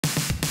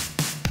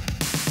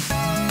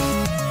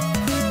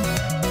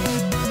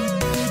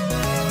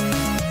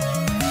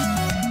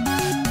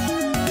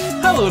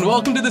Hello and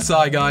welcome to the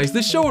Sci Guys,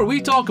 the show where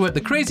we talk about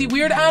the crazy,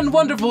 weird and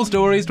wonderful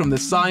stories from the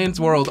science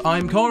world.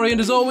 I'm Corey,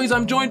 and as always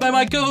I'm joined by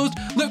my co-host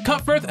Luke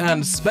Cutforth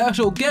and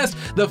special guest,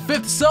 the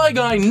fifth Sci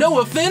Guy,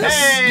 NoahFinnce.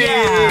 Hey!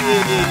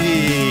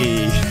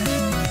 Yeah!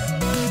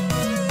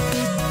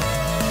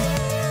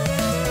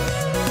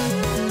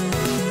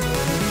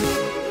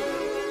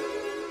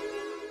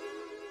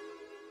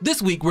 This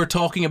week we're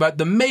talking about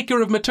the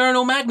maker of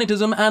maternal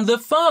magnetism and the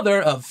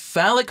father of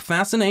phallic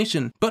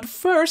fascination. But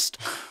first,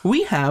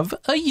 we have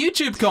a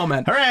YouTube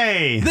comment.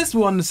 Hooray! This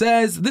one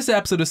says, this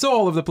episode is so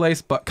all over the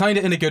place, but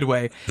kinda in a good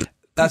way.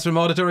 That's from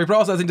auditory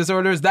processing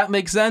disorders. That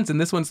makes sense,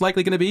 and this one's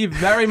likely going to be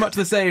very much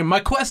the same. My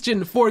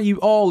question for you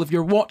all, if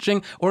you're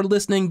watching or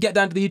listening, get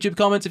down to the YouTube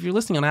comments. If you're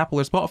listening on Apple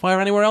or Spotify or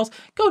anywhere else,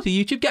 go to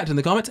YouTube, get in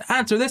the comments,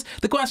 answer this.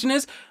 The question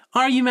is,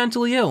 are you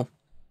mentally ill?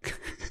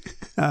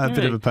 A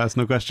bit of a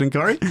personal question,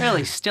 Corey.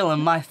 Really stealing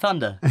my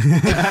thunder.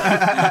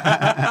 I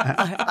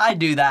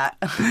do that.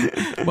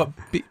 What,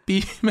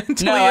 be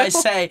mentally No, ill? I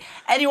say,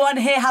 anyone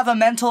here have a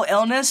mental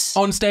illness?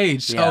 On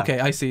stage. Yeah.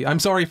 Okay, I see. I'm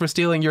sorry for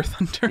stealing your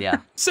thunder. Yeah.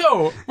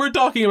 So, we're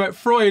talking about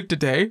Freud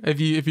today,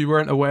 if you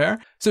weren't aware.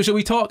 So, shall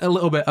we talk a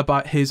little bit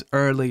about his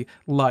early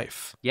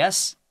life?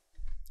 Yes,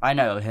 I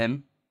know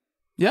him.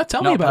 Yeah,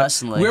 tell me Not about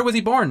personally. it. Where was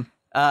he born?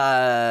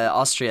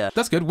 Austria.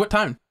 That's good. What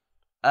town?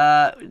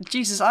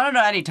 Jesus, I don't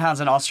know any towns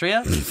in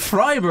Austria.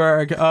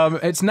 Freiburg.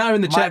 It's now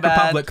in the Czech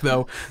bad. Republic,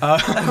 though.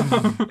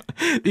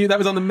 That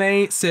was on the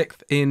May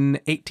 6th in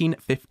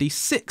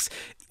 1856.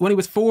 When he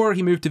was 4,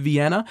 he moved to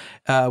Vienna,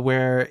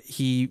 where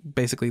he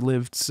basically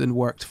lived and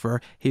worked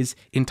for his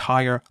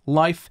entire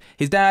life.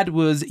 His dad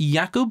was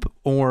Jakob,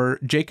 or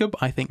Jacob.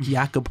 I think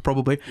Jakob,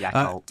 probably.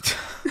 Jakob.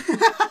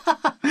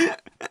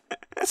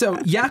 So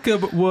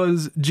Jakob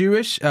was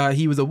Jewish.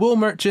 He was a wool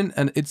merchant,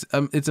 and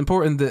it's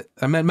important that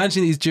I'm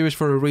mentioning he's Jewish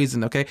for a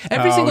reason. Okay, No.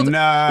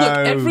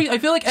 I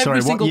feel like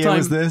every single what year time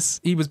was this?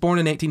 he was born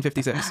in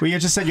 1856. Well, you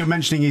just said you're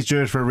mentioning he's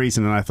Jewish for a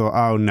reason, and I thought,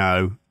 oh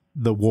no,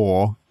 the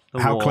war.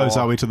 How war. close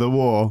are we to the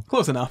war?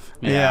 Close enough.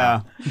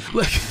 Yeah.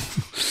 Like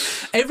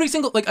every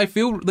single I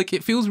feel like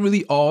it feels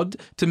really odd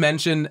to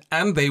mention,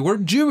 and they were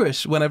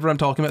Jewish whenever I'm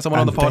talking about someone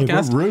on the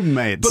podcast. They were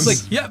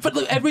roommates. But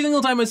every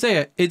single time I say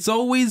it, it's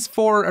always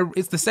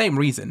it's the same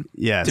reason.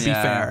 Yes. To be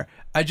fair,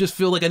 I just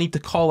feel like I need to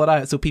call it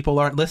out so people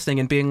aren't listening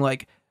and being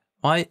like,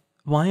 why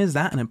is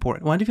that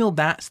important? Why do you feel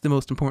that's the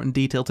most important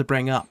detail to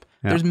bring up?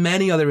 Yeah. There's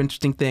many other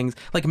interesting things.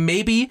 Like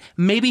maybe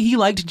he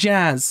liked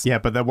jazz. Yeah,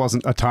 but there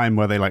wasn't a time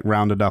where they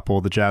rounded up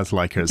all the jazz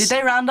likers. Did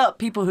they round up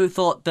people who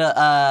thought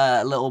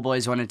that little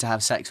boys wanted to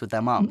have sex with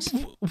their mums?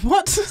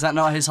 What? Is that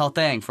not his whole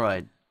thing,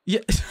 Freud?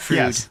 Yeah.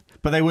 Yes.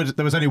 But there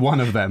was only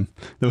one of them.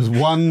 There was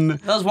one.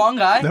 There was one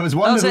guy. There was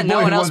one little boy.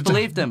 No one who else wanted to-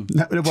 believed him.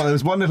 Well, there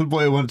was one little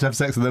boy who wanted to have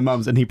sex with their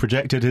mums, and he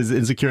projected his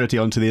insecurity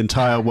onto the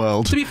entire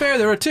world. To be fair,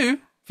 there are two.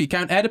 If you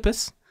count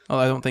Oedipus. Oh,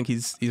 I don't think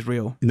he's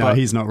real. No, but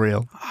he's not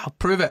real. I'll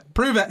prove it.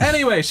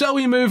 Anyway, shall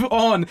we move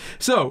on?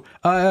 So,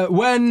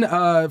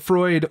 when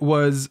Freud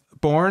was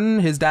born,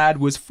 his dad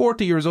was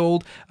 40 years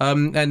old,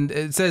 and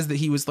it says that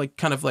he was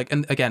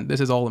and again,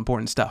 this is all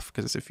important stuff,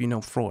 because if you know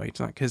Freud,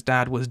 his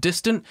dad was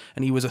distant,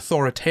 and he was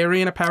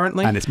authoritarian,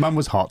 apparently. And his mum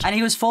was hot. And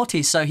he was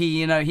 40, so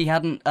he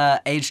hadn't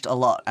aged a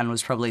lot and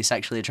was probably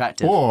sexually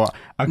attractive. Or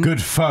a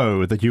good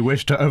foe that you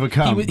wish to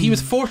overcome. He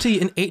was 40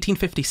 in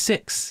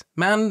 1856.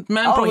 Man,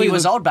 oh, probably he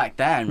was old back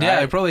then, right?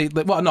 Yeah, probably.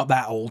 Well, not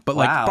that old, but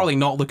Wow. probably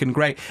not looking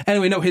great.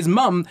 Anyway, no, his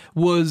mum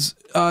was,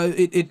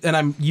 and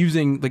I'm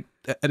using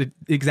an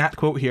exact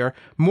quote here,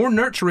 more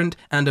nurturant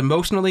and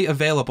emotionally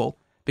available,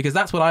 because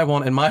that's what I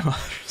want in my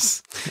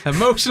mothers.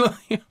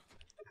 Emotionally.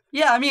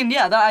 Yeah, I mean,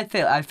 I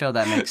feel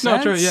that makes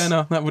sense. No, true. Yeah,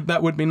 no,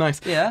 that would be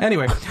nice. Yeah.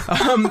 Anyway,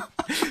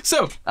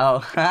 so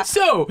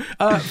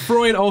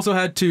Freud also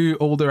had 2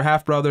 older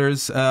half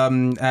brothers,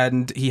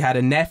 and he had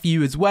a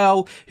nephew as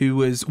well who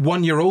was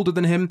 1 year older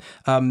than him.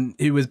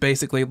 Who was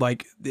basically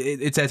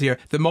it says here,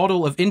 the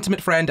model of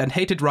intimate friend and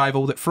hated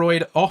rival that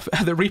Freud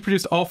that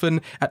reproduced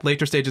often at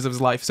later stages of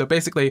his life. So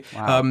basically,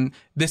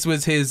 this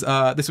was his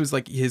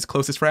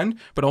closest friend,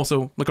 but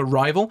also like a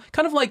rival,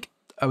 kind of like.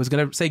 I was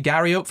going to say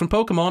Gary Oak from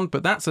Pokemon,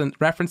 but that's a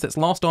reference that's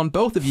lost on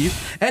both of you.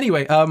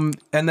 Anyway, and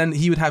then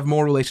he would have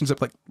more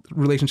relationships like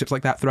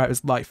that throughout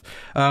his life.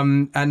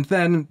 And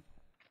then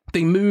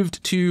they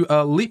moved to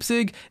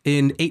Leipzig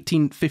in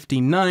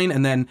 1859,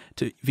 and then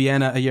to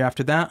Vienna a year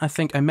after that. I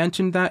think I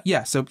mentioned that.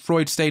 Yeah, so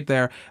Freud stayed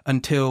there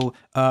until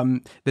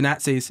the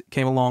Nazis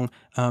came along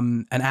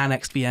and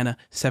annexed Vienna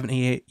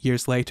 78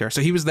 years later.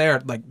 So he was there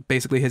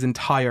basically his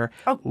entire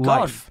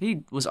life.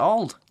 He was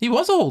old. He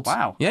was old.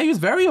 Wow. Yeah, he was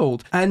very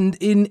old. And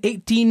in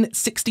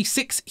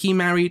 1866, he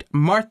married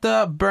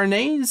Martha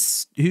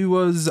Bernays, who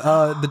was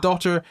the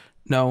daughter...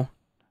 No.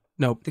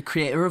 The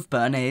creator of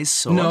Bernays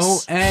sauce. No,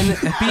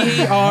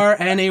 Bernays.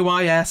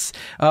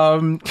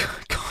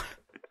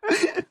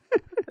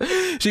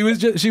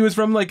 She was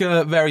from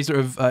a very sort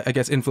of I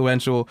guess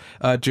influential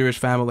Jewish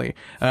family.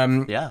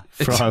 Yeah.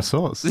 For our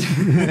sauce.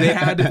 They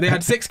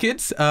had 6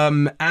 kids.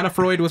 Anna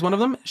Freud was one of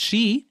them.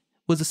 She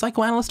was a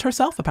psychoanalyst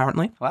herself,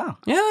 apparently. Wow.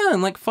 Yeah,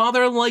 and like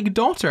father, like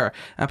daughter,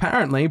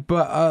 apparently.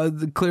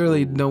 But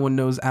clearly, no one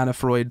knows Anna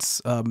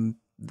Freud's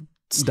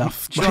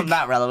stuff. She's not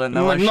that relevant,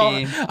 though, is she?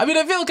 I mean,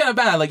 I feel kind of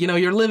bad. Like, you know,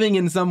 you're living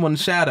in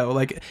someone's shadow.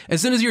 Like,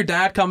 as soon as your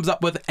dad comes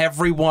up with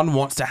everyone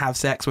wants to have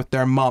sex with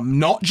their mum,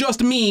 not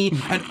just me,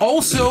 and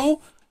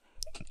also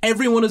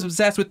everyone is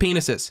obsessed with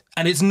penises,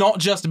 and it's not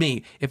just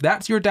me. If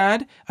that's your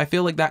dad, I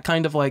feel like that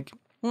kind of like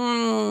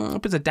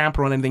puts a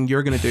damper on anything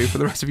you're going to do for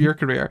the rest of your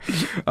career.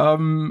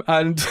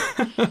 And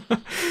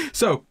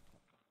so,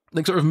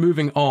 like, sort of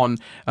moving on,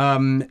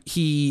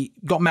 he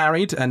got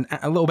married, and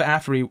a little bit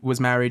after he was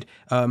married,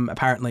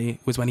 apparently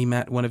was when he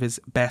met one of his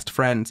best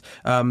friends,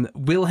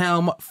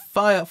 Wilhelm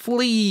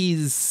Fliess.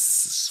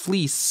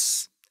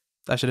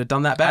 I should have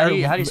done that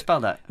better. How do you spell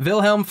that?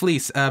 Wilhelm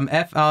Fliess.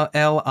 Fliess.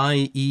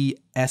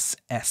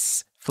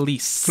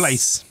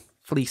 Fleiss.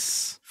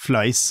 Fliess.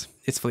 Fleiss.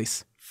 It's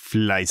Fliess.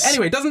 Fleiss.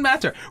 Anyway, it doesn't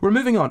matter. We're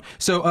moving on.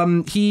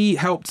 So he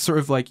helped sort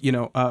of like, you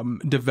know,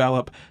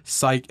 develop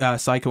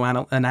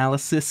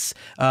psychoanalysis,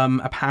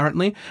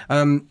 apparently.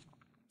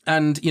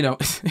 And, you know,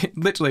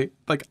 literally,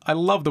 like, I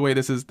love the way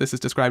this is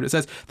described. It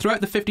says, throughout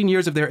the 15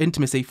 years of their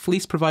intimacy,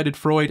 Fliess provided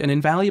Freud an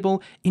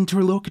invaluable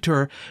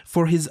interlocutor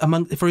for his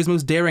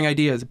most daring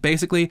ideas.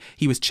 Basically,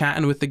 he was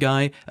chatting with the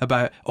guy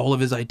about all of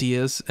his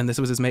ideas, and this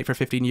was his mate for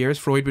 15 years.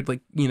 Freud would, like,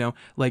 you know,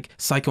 like,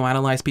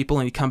 psychoanalyze people,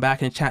 and he'd come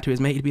back and chat to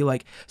his mate. He'd be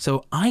like,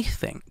 so I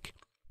think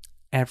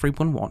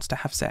everyone wants to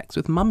have sex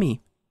with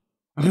mummy.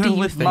 What do you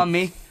with think?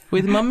 mummy.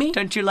 With mummy?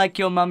 Don't you like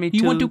your mummy too?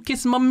 You want to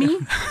kiss mummy?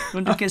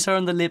 Want to kiss her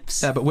on the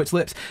lips? Yeah, but which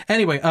lips?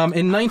 Anyway,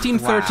 in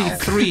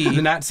 1933,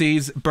 the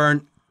Nazis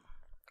burnt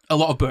a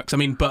lot of books. I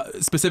mean,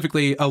 but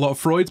specifically a lot of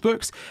Freud's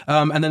books.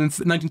 And then in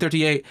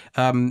 1938,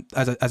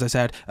 as I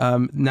said,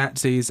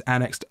 Nazis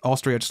annexed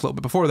Austria just a little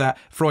bit before that.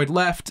 Freud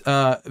left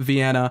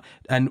Vienna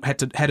and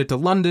headed to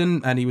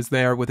London, and he was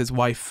there with his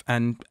wife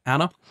and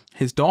Anna,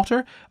 his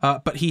daughter.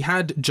 But he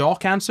had jaw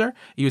cancer.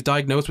 He was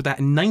diagnosed with that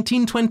in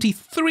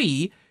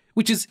 1923.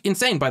 Which is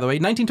insane, by the way.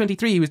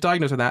 1923, he was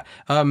diagnosed with that,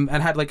 and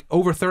had like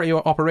over 30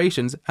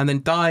 operations, and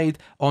then died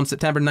on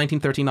September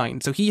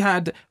 1939. So he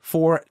had,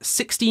 for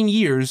 16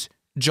 years,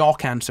 jaw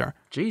cancer.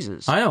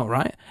 Jesus. I know,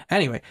 right?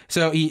 Anyway,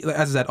 so he,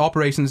 as I said,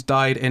 operations,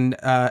 died in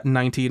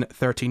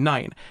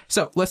 1939.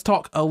 So let's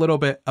talk a little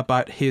bit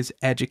about his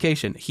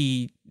education.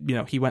 He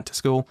went to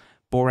school.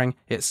 Boring.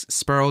 It's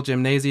Sperl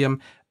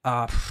Gymnasium.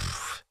 Do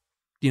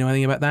you know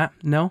anything about that?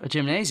 No? A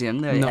gymnasium?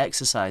 They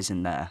exercise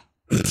in there.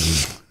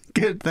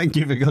 Good, thank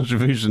you for your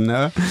contribution,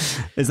 Noah.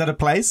 Is that a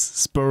place?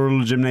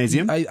 Sperl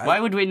Gymnasium? Why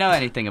would we know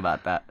anything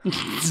about that?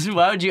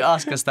 Why would you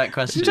ask us that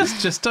question?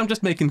 I'm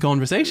just making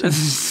conversation.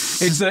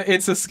 It's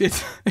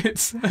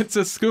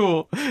a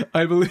school,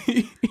 I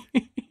believe.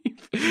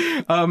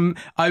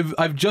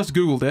 I've just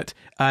Googled it,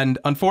 and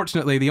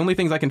unfortunately, the only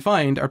things I can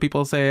find are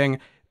people saying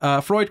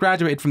Freud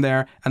graduated from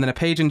there, and then a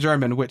page in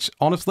German, which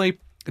honestly,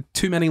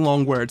 too many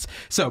long words.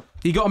 So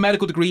he got a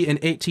medical degree in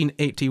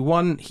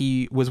 1881.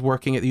 He was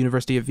working at the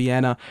University of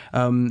Vienna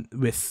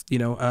with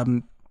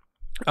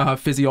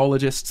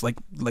physiologists, like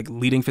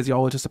leading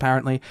physiologists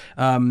apparently,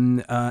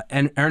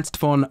 and Ernst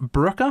von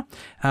Brucker,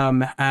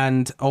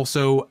 and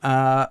also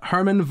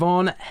Hermann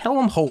von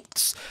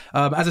Helmholtz.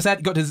 As I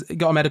said, got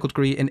a medical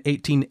degree in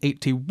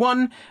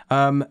 1881,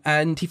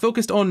 and he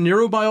focused on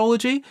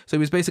neurobiology. So he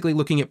was basically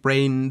looking at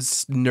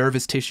brains,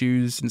 nervous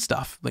tissues, and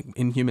stuff like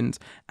in humans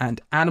and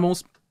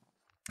animals.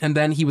 And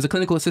then he was a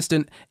clinical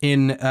assistant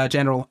in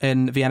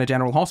Vienna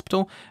General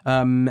Hospital.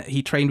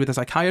 He trained with a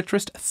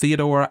psychiatrist,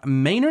 Theodor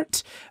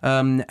Meinert,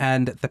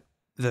 and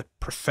the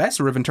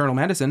professor of internal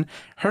medicine,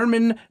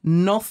 Hermann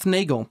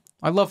Nothnagel.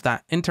 I love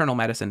that, internal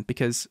medicine,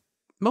 because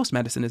most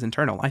medicine is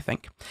internal, I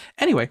think.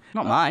 Anyway.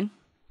 Not mine.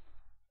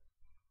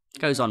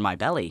 Goes on my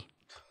belly.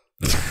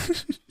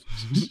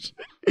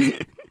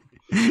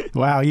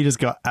 Wow, you just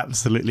got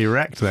absolutely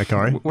wrecked there,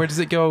 Corey. Where does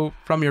it go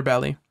from your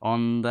belly?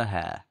 On the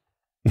hair.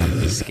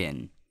 The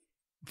skin.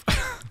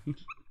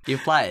 You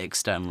apply it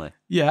externally.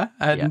 Yeah,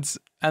 and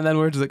then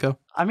where does it go?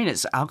 I mean,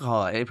 it's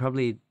alcohol. It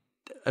probably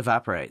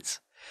evaporates.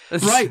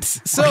 Right,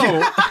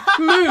 so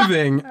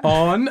moving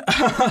on.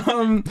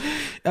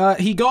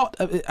 He got,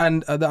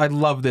 and I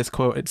love this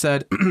quote, it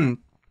said,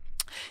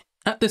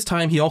 at this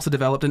time, he also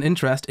developed an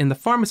interest in the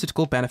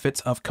pharmaceutical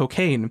benefits of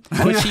cocaine,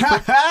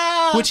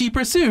 which he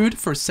pursued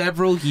for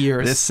several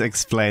years. This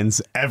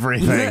explains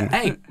everything.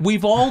 Hey,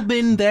 we've all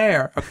been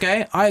there,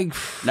 okay?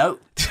 No.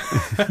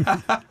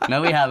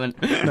 No, we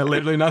haven't. No,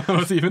 literally none of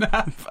us even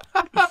have.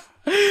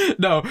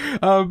 No.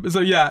 So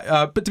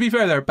yeah, but to be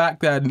fair there, back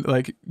then,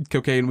 like,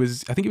 cocaine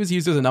was, I think it was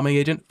used as a numbing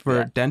agent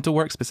for dental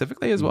work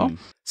specifically as well.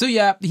 So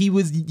yeah, he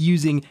was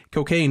using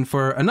cocaine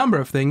for a number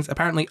of things.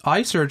 Apparently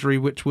eye surgery,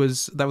 that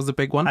was the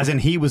big one. As in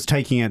he was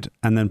taking it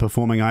and then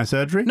performing eye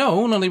surgery?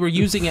 No, they were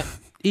using it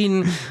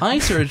in eye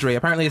surgery.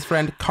 Apparently his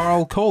friend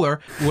Karl Kohler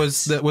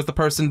was the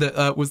person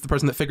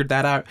that figured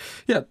that out.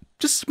 Yeah.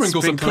 Just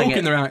sprinkle some Sprinkling coke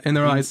in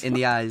their eyes. In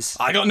the eyes.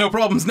 I got no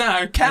problems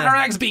now.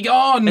 Cataracts be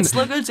gone.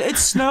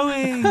 It's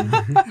snowing.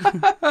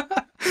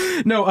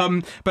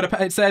 No, but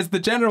it says the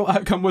general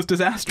outcome was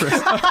disastrous.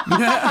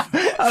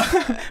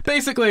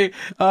 Basically,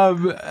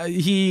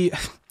 Freud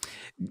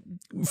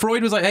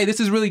was like, "Hey, this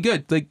is really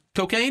good. Like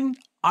cocaine,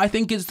 I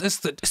think it's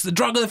the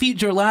drug of the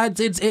future, lads.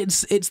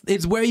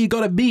 It's where you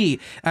gotta be."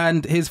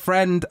 And his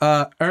friend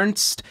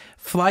Ernst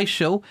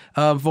Fleischl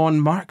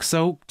von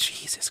Marxow,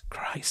 Jesus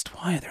Christ,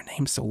 why are their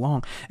names so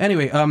long?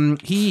 Anyway,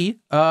 he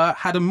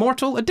had a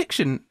mortal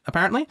addiction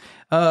apparently.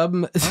 Yeah,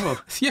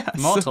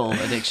 Mortal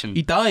addiction.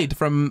 He died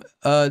from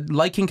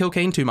liking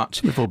cocaine too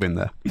much. We've all been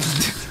there.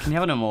 Can you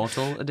have an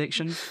immortal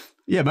addiction?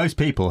 Yeah, most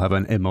people have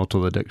an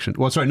immortal addiction.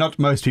 Well, sorry, not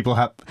most people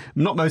have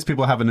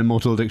an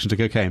immortal addiction to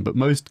cocaine, but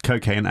most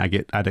cocaine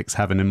addicts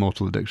have an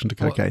immortal addiction to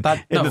cocaine.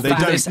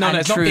 It's not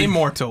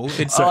immortal.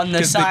 It's on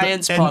the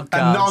science podcast.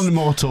 A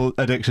non-mortal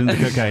addiction to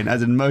cocaine,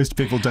 as in most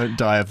people don't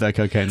die of their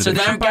cocaine addiction.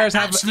 So vampires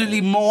have absolutely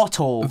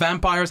mortal.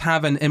 Vampires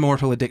have an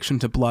immortal addiction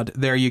to blood.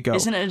 There you go.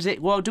 Isn't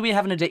it? Well, do we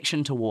have an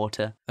addiction to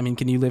water? I mean,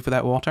 can you live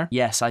without water?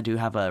 Yes, I do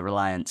have a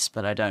reliance,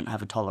 but I don't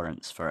have a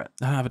tolerance for it.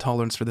 I don't have a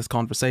tolerance for this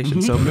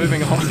conversation, so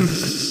moving on.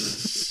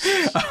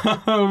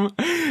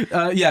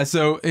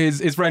 So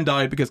his friend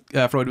died because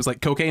Freud was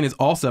like, cocaine is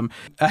awesome.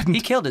 And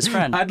he killed his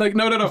friend. I'd like,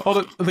 no, hold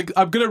on. Like,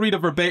 I'm going to read a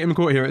verbatim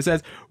quote here. It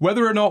says,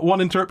 whether or not one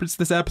interprets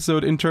this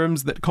episode in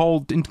terms that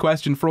called into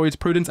question Freud's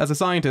prudence as a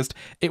scientist,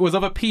 it was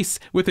of a piece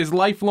with his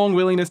lifelong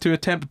willingness to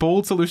attempt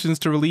bold solutions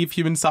to relieve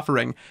human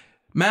suffering.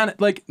 Man,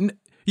 like...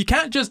 You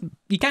can't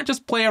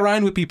just play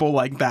around with people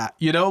like that,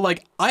 you know?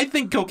 Like, I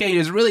think cocaine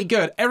is really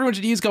good. Everyone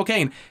should use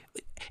cocaine.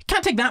 It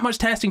can't take that much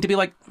testing to be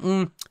like,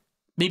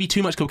 maybe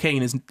too much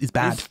cocaine is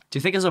bad. Do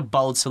you think there's a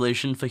bold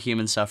solution for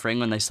human suffering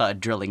when they started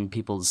drilling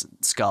people's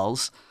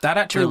skulls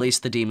to release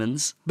the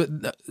demons?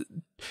 But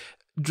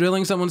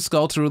drilling someone's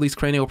skull to release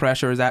cranial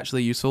pressure is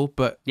actually useful,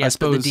 but yes, I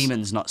suppose but the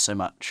demons not so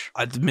much.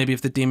 Maybe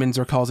if the demons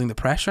are causing the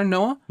pressure,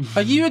 Noah?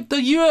 Are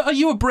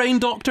you a brain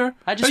doctor?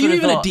 Are you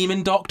even a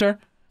demon doctor?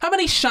 How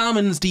many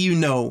shamans do you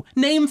know?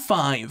 Name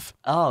 5.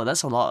 Oh,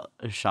 that's a lot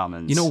of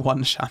shamans. You know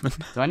one shaman.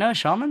 Do I know a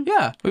shaman?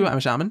 Yeah, we went with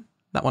a shaman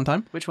that one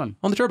time. Which one?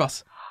 On the tour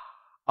bus.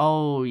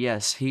 Oh,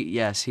 yes.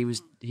 He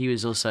was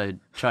also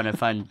trying to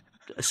find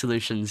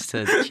solutions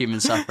to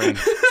human suffering.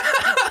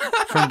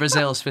 From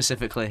Brazil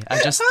specifically.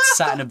 I just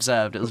sat and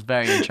observed. It was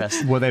very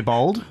interesting. Were they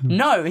bold?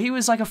 No, he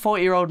was like a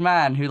 40-year-old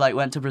man who like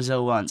went to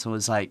Brazil once and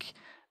was like,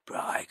 bro,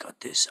 I got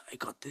this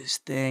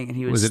thing, and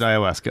he was. Was it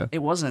ayahuasca? It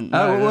wasn't.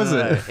 No, what was no.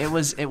 it? It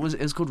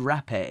was called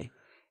rapé.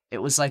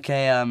 It was like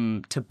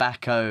a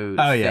tobacco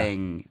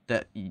thing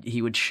that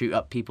he would shoot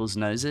up people's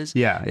noses.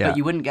 Yeah. But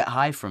you wouldn't get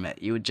high from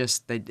it. You would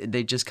just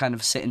they just kind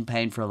of sit in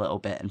pain for a little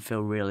bit and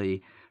feel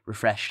really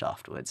refreshed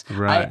afterwards.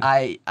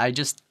 Right. I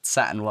just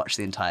sat and watched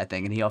the entire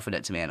thing, and he offered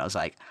it to me, and I was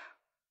like,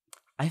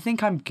 I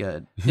think I'm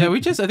good. Yeah, I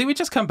think we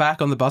just come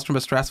back on the bus from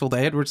a stressful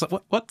day and we're just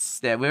like,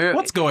 what's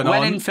going on?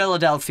 When in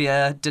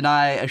Philadelphia,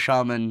 deny a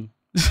shaman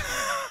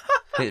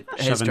his shoving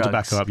drugs.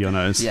 tobacco up your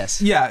nose.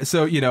 Yes. Yeah,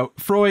 so,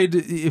 Freud,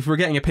 if we're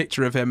getting a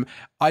picture of him,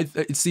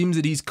 it seems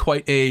that he's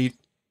quite a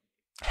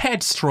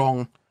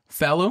headstrong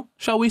fellow,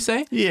 shall we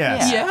say?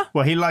 Yes. Yeah.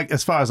 Well, he liked,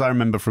 as far as I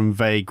remember from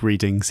vague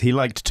readings, he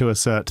liked to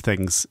assert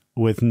things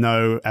with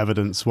no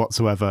evidence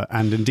whatsoever,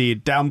 and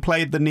indeed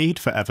downplayed the need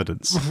for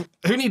evidence.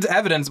 Who needs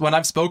evidence when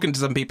I've spoken to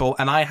some people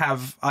and I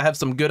have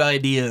some good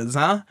ideas,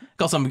 huh?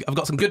 I've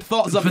got some good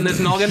thoughts up in this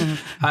noggin.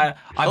 I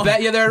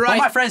bet you they're right. All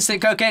my friends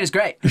think cocaine is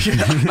great.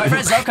 My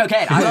friends love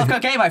cocaine. I love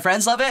cocaine. My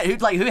friends love it.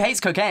 Who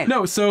hates cocaine?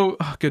 No, so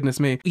goodness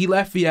me. He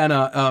left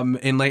Vienna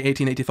in late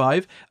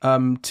 1885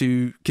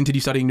 to continue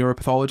studying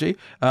neuropathology.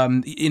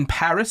 In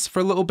Paris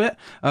for a little bit.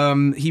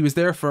 He was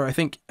there for I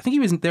think he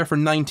was there for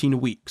 19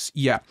 weeks.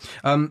 Yeah.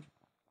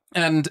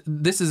 And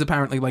this is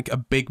apparently like a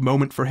big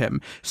moment for him.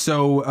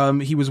 So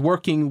he was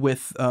working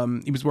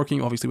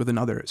obviously with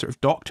another sort of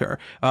doctor,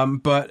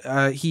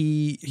 but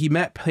he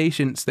met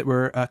patients that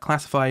were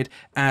classified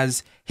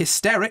as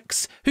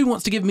hysterics. Who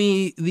wants to give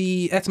me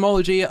the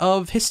etymology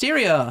of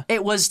hysteria?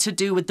 It was to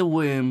do with the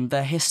womb,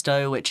 the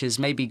histo, which is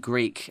maybe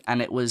Greek,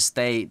 and it was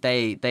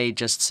they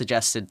just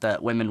suggested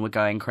that women were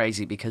going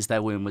crazy because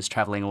their womb was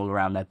traveling all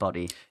around their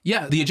body.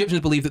 Yeah, the Egyptians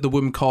believed that the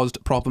womb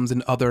caused problems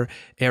in other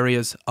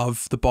areas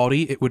of the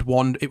body. It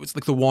was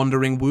like the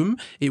wandering womb.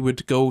 It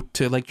would go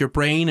to like your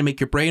brain and make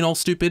your brain all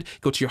stupid,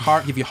 go to your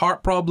heart, give you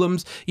heart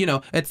problems.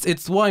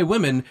 It's why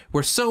women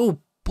were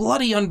so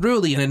bloody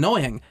unruly and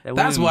annoying.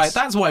 That's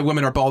why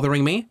women are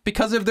bothering me,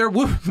 because of their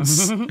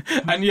wombs.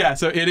 And yeah,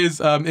 so it is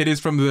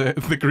from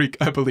the Greek,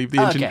 I believe,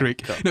 the ancient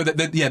Greek. Cool. No,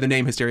 the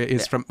name hysteria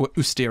is from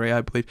Usteria,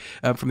 I believe,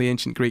 from the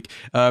ancient Greek.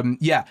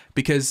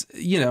 Because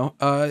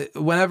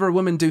whenever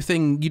women do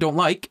thing you don't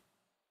like,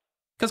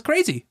 that's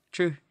crazy.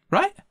 True.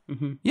 Right?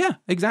 Mm-hmm. Yeah,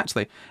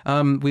 exactly.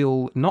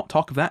 We'll not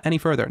talk of that any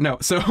further. No.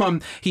 So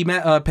he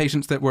met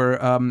patients that were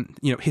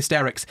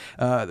hysterics,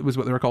 was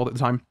what they were called at the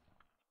time.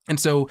 And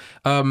so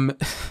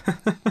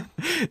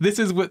this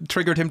is what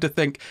triggered him to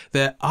think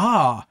that,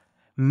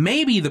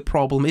 maybe the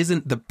problem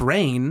isn't the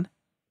brain,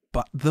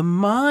 but the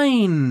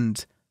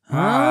mind.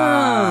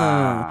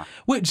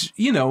 Which,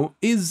 you know,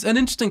 is an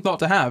interesting thought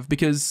to have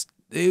because,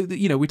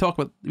 you know, we talk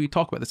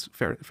about this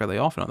fairly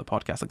often on the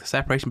podcast, like the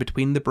separation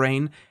between the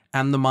brain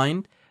and the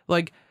mind.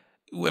 Like,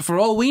 for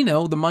all we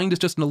know, the mind is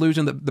just an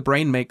illusion that the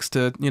brain makes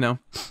to, you know,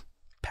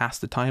 pass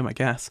the time, I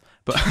guess.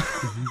 But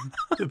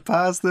To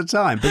pass the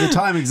time. But the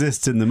time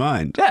exists in the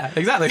mind. yeah,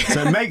 exactly.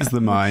 So it makes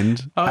the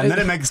mind, and then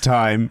it makes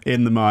time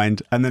in the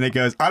mind, and then it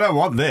goes, I don't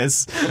want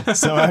this,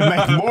 so I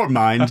make more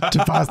mind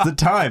to pass the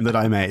time that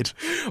I made.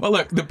 Well,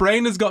 look, the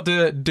brain has got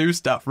to do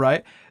stuff,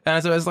 right?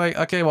 And so it's like,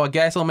 okay, well, I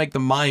guess I'll make the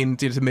mind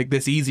to make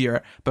this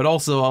easier, but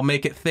also I'll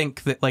make it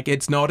think that like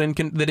it's not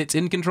that it's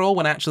in control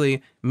when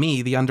actually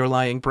me, the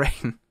underlying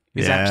brain,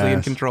 is actually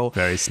in control.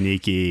 Very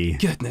sneaky.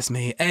 Goodness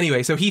me.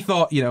 Anyway, so he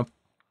thought, you know,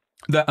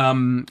 that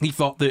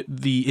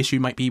the issue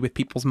might be with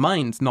people's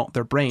minds, not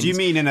their brains. Do you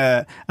mean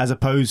as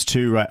opposed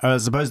to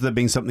there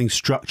being something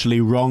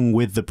structurally wrong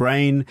with the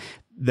brain?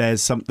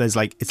 It's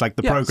like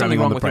the programming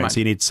on the brain,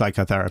 so you need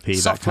psychotherapy.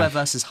 Software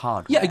versus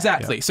hardware. Yeah,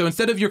 exactly. Yeah. So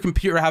instead of your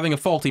computer having a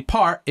faulty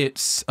part,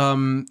 it's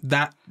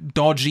that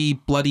dodgy,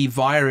 bloody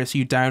virus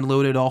you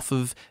downloaded off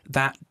of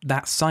that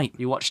site.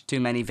 You watched too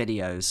many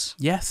videos.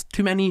 Yes,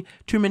 too many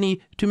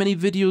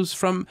videos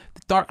from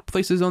the dark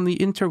places on the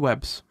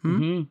interwebs.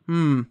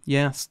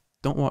 Yes,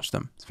 don't watch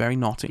them. It's very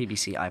naughty.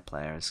 BBC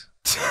iPlayers.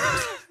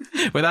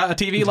 Without a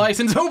TV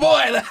license, oh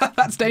boy,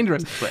 that's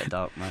dangerous. Split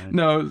dark mode.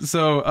 No,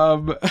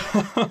 so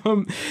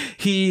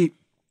he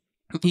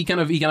kind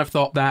of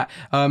thought that,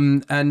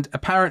 and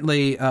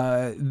apparently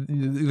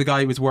the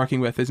guy he was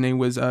working with, his name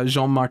was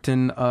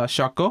Jean-Martin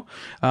Charcot.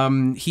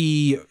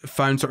 He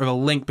found sort of a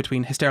link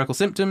between hysterical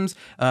symptoms,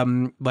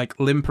 like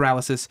limb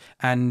paralysis,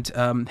 and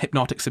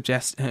hypnotic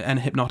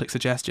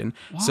suggestion.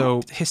 What?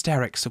 So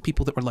hysterics, so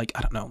people that were like,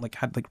 I don't know, like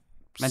had like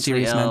Mentally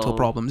serious ill. mental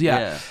problems.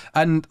 Yeah.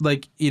 And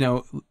like, you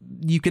know,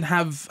 you can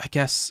have, I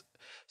guess,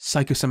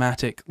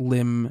 psychosomatic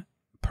limb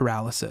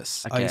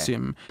paralysis, I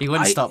assume. He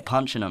wouldn't stop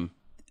punching him.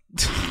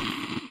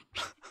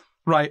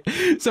 Right.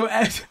 So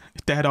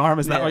dead arm,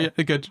 is that what you,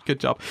 good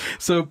job.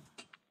 So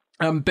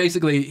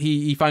basically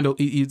he found out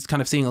he's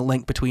kind of seeing a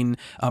link between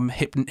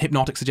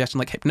hypnotic suggestion,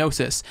 like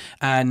hypnosis,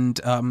 and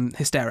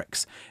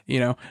hysterics,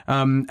 you know,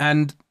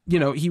 and you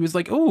know, he was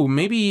like, oh,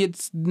 maybe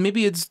it's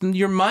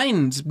your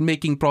mind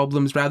making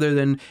problems rather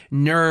than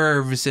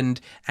nerves and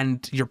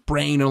your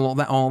brain and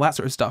all that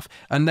sort of stuff.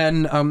 And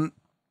then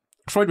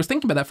Freud was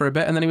thinking about that for a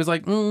bit, and then he was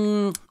like,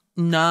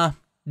 nah,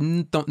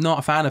 not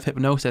a fan of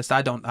hypnosis.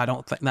 I don't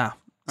think, nah.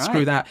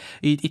 Screw that.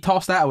 He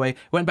tossed that away,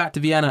 went back to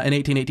Vienna in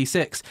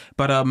 1886,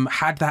 but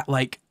had that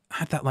like,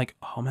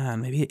 oh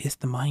man, maybe it is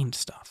the mind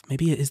stuff.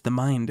 Maybe it is the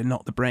mind and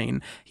not the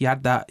brain. He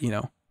had that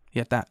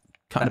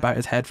cutting about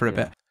his head for a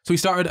bit. So he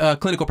started a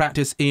clinical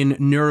practice in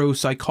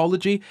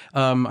neuropsychology.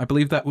 I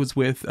believe that was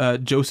with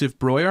Joseph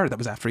Breuer. That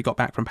was after he got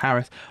back from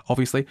Paris,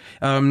 obviously.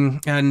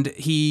 And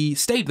he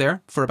stayed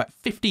there for about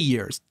 50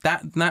 years.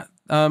 That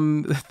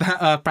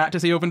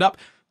practice he opened up,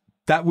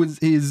 that was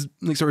his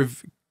like sort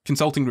of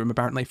consulting room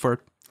apparently for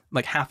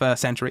like half a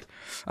century.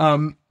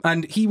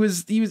 And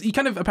he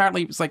kind of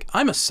apparently was like,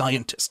 I'm a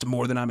scientist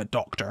more than I'm a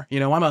doctor. You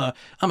know, I'm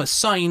a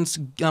science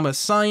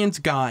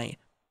guy.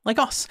 Like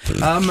us.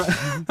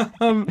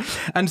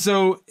 And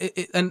so,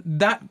 and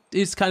that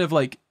is kind of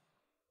like,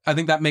 I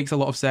think that makes a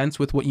lot of sense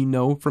with what you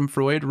know from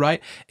Freud, right?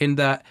 In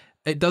that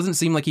it doesn't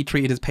seem like he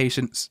treated his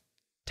patients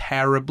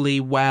terribly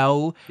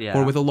well,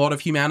 or with a lot of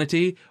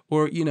humanity,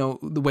 or, you know,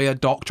 the way a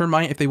doctor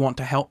might if they want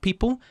to help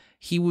people.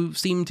 He would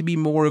seem to be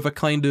more of a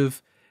kind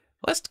of,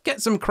 let's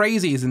get some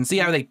crazies and see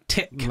how they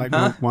tick. Like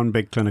one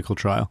big clinical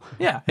trial.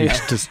 Yeah.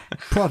 Just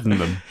prodding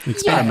them,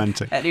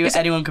 experimenting.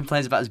 Anyone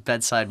complains about his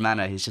bedside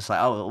manner, he's just like,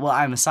 oh, well,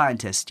 I'm a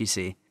scientist, you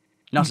see.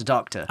 Not a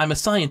doctor. I'm a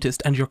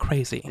scientist and you're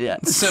crazy. Yeah.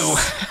 So,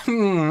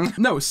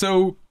 no,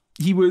 so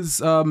he was,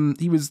 as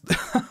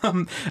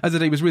I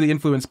said, he was really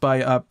influenced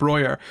by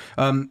Breuer.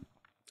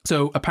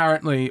 So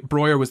apparently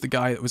Breuer was the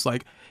guy that was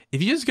like,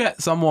 if you just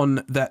get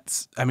someone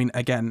that's, I mean,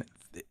 again,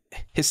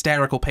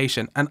 hysterical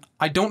patient, and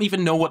I don't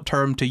even know what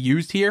term to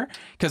use here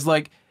because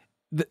like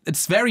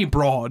it's very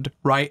broad,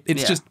 right?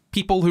 It's just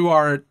people who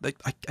are like,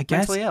 I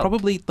guess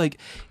probably like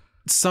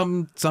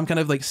some kind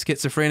of like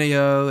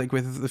schizophrenia, like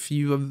with a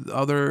few of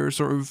other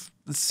sort of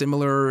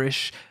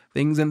similar-ish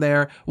things in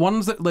there.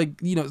 Ones that,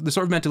 like, you know, the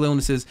sort of mental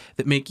illnesses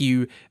that make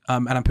you,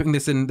 and I'm putting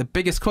this in the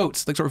biggest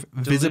quotes, like sort of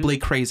visibly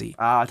crazy.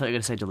 I thought you were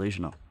going to say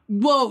delusional.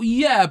 Well,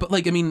 yeah, but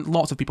like, I mean,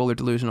 lots of people are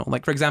delusional.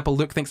 Like, for example,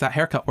 Luke thinks that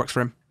haircut works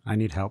for him. I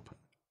need help.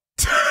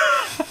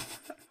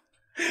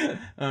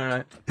 All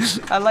right.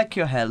 I like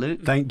your hair,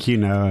 Luke. Thank you,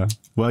 Noah.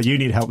 Well, you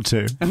need help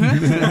too. Oh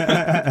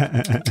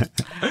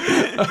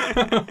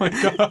my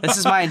God. This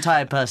is my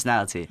entire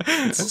personality.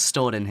 It's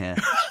stored in here.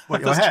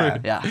 What, your hair?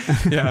 True. Yeah.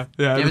 Yeah.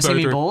 You ever see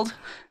me bald?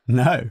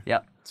 No.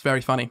 Yep. It's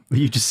very funny.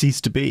 You just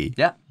ceased to be.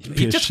 Yeah.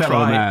 He'd just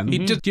cry. Man.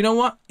 He'd just, you know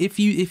what? If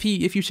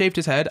you shaved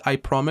his head, I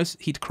promise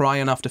he'd cry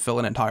enough to fill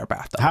an entire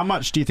bathtub. How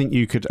much do you think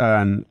you could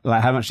earn?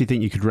 Like, how much do you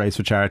think you could raise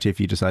for charity if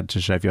you decided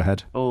to shave your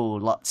head? Oh,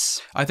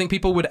 lots. I think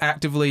people would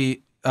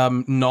actively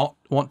not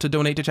want to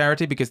donate to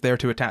charity because they're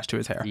too attached to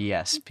his hair.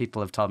 Yes,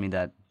 people have told me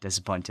they're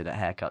disappointed at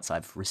haircuts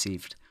I've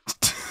received.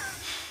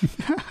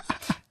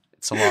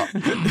 It's a lot.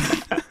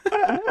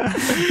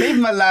 Leave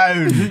him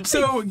alone.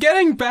 So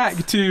getting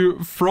back to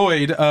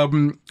Freud,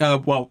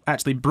 well,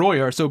 actually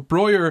Breuer. So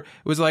Breuer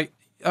was like,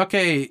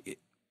 okay,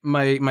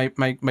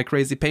 my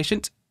crazy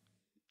patient,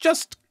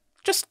 just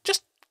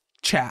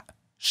chat.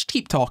 Just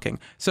keep talking.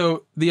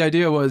 So the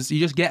idea was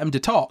you just get him to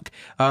talk,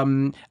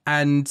 and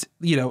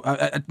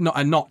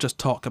not just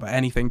talk about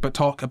anything, but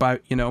talk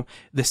about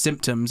the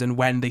symptoms and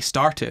when they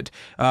started.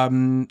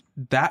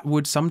 That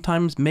would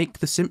sometimes make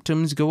the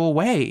symptoms go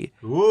away.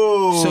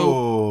 Whoa!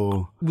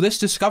 So this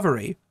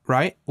discovery,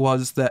 right,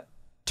 was that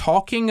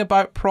talking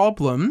about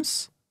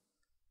problems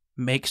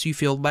makes you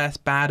feel less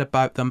bad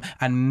about them,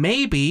 and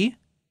maybe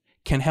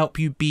can help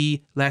you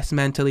be less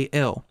mentally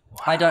ill.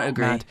 I don't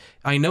agree. Mad.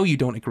 I know you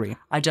don't agree.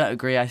 I don't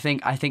agree. I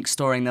think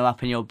storing them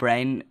up in your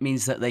brain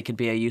means that they could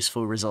be a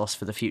useful resource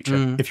for the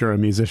future. If you're a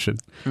musician.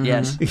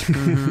 Yes. You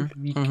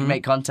can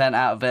make content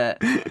out of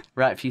it,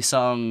 write a few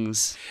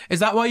songs.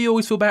 Is that why you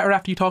always feel better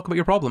after you talk about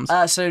your problems?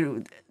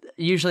 So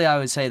usually I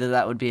would say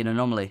that would be an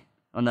anomaly.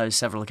 On those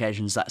several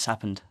occasions that's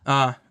happened.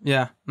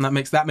 Yeah. That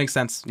makes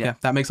sense. Yeah.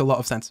 That makes a lot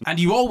of sense. And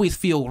you always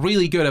feel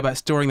really good about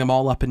storing them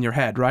all up in your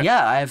head, right?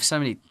 Yeah, I have so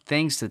many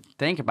things to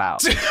think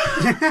about.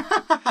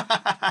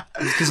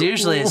 Because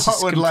usually it's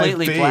just What would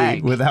completely life be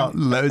blank. without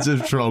loads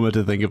of trauma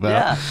to think about?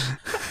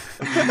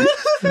 Yeah.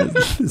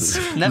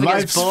 Never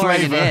gets Life's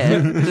boring in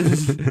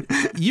here.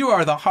 You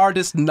are the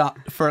hardest nut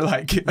for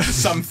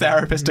some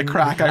therapist to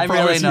crack. I I'm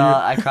promise really you.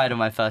 not. I cried on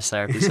my first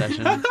therapy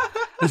session.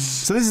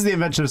 So this is the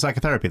invention of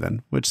psychotherapy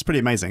then, which is pretty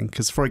amazing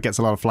because Freud gets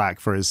a lot of flack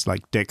for his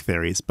dick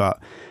theories, but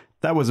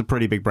that was a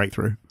pretty big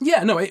breakthrough.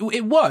 Yeah, no,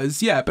 it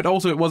was, yeah, but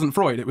also it wasn't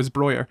Freud, it was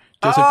Breuer.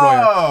 Joseph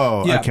Breuer.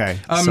 Oh, Yeah. okay.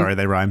 Sorry,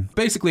 they rhyme.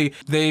 Basically,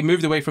 they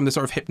moved away from the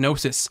sort of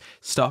hypnosis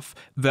stuff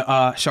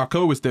that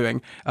Charcot was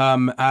doing.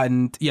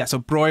 And yeah, so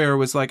Breuer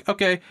was like,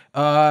 okay,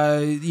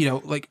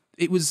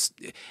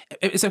 it's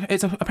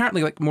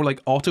apparently more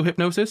like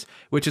auto-hypnosis,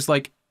 which is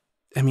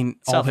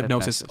all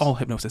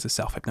hypnosis is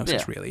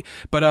self-hypnosis, really.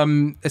 But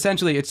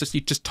essentially it's just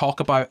you just talk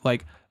about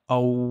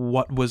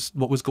what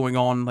was going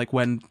on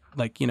when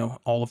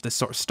all of this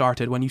sort of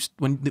started when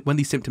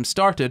these symptoms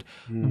started.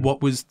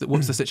 What's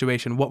the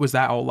situation? What was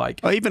that all like?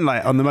 Or even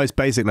on the most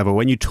basic level,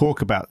 when you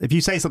talk about, if you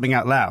say something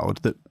out loud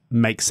that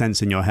makes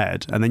sense in your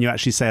head and then you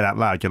actually say it out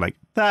loud, you're like,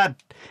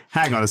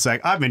 hang on a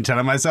sec, I've been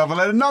telling myself a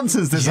load of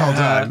nonsense this whole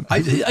time.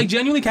 I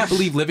genuinely can't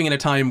believe living in a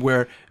time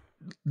where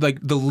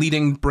the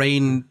leading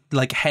brain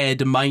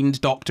head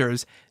mind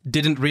doctors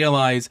didn't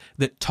realize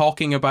that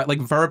talking about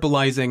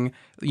verbalizing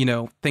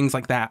things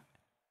like that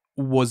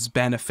was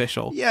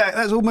beneficial. Yeah,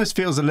 that almost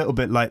feels a little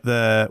bit like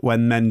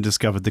when men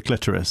discovered the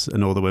clitoris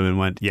and all the women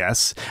went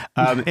yes,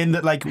 in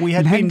that we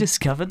had Men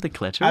discovered the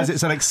clitoris?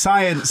 as it's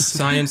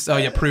science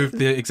Proved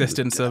the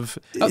existence of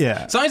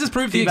yeah. Science has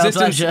proved Female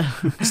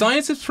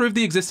Science has proved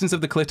the existence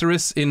of the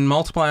clitoris in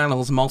multiple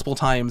animals multiple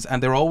times,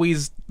 and they're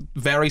always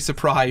very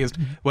surprised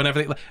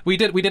whenever we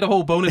did a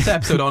whole bonus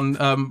episode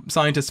on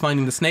scientists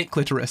finding the snake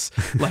clitoris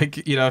a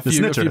few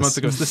months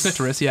ago. The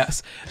snitterus,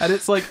 yes, and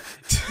it's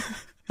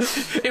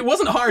it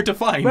wasn't hard to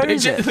find. Where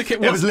is it? It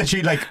was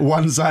literally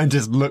one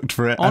scientist looked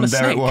for it On and a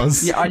there it snake.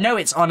 was. Yeah, I know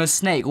it's on a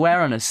snake.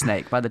 Where on a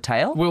snake? By the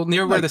tail? Well,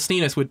 near where the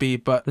sneenus would be,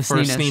 but for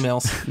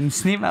sneenus.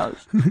 sneemales.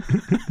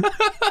 Sneemales.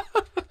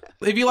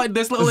 If you like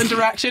this little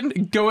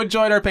interaction, go and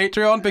join our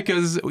Patreon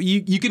because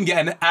you can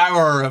get an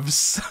hour of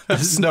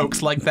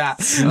Snokes like that.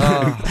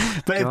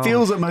 But it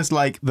feels almost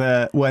like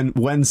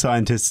when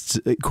scientists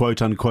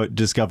quote unquote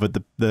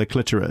discovered the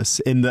clitoris,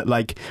 in that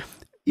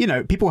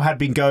people had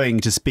been going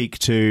to speak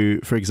to,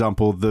 for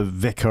example, the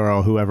vicar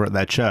or whoever at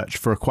their church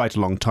for quite a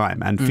long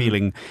time and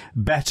feeling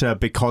better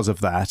because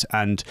of that,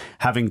 and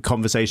having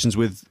conversations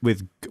with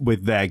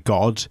their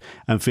God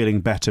and feeling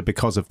better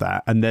because of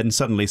that. And then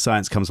suddenly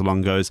science comes along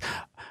and goes,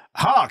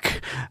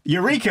 hark!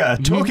 Eureka!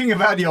 Talking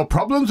about your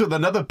problems with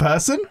another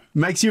person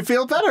makes you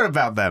feel better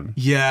about them.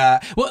 Yeah.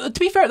 Well, to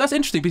be fair, that's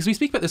interesting because we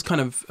speak about this kind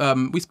of,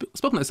 we've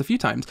spoken about this a few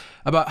times,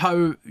 about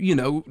how,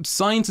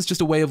 science is just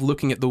a way of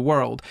looking at the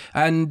world.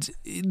 And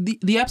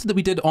the episode that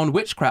we did on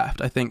witchcraft,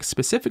 I think,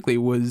 specifically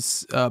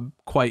was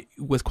quite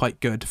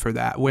good for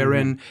that,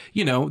 wherein,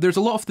 there's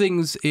a lot of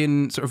things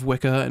in sort of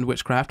Wicca and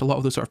witchcraft, a lot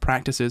of those sort of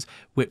practices,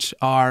 which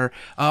are,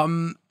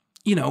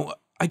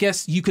 I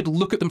guess you could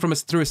look at them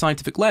through a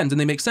scientific lens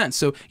and they make sense.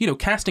 So,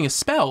 casting a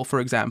spell,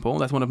 for example,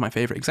 that's one of my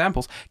favorite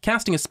examples.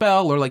 Casting a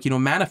spell or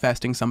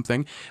manifesting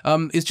something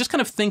is just kind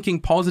of thinking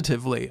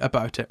positively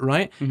about it,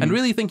 right? And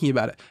really thinking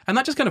about it. And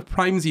that just kind of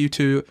primes you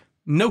to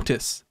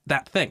notice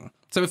that thing.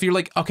 So if you're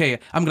okay,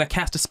 I'm going to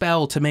cast a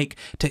spell to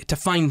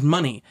find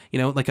money,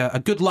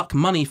 a good luck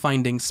money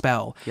finding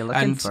spell. You're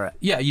looking for it.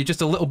 Yeah, you're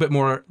just a little bit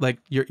more,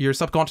 your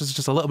subconscious is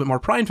just a little bit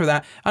more primed for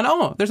that. And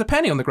there's a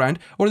penny on the ground.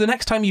 Or the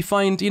next time you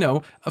find, a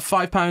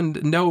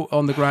 £5 note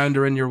on the ground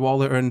or in your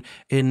wallet or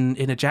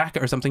in a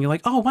jacket or something, you're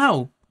like, oh,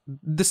 wow,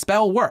 the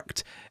spell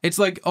worked. It's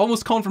like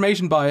almost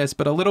confirmation bias,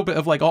 but a little bit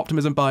of like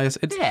optimism bias.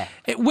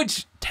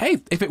 Which,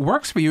 hey, if it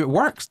works for you, it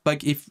works.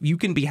 Like if you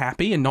can be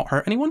happy and not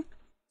hurt anyone,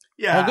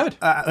 all good.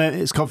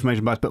 It's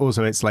confirmation bias, but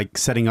also it's like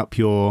setting up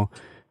your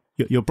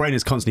brain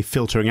is constantly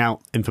filtering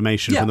out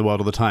information from the world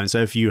all the time.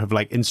 So if you have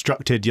like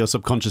instructed your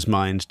subconscious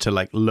mind to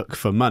like look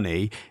for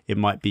money, it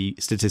might be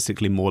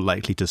statistically more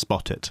likely to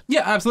spot it.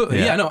 Yeah, absolutely.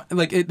 Yeah, no,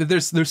 like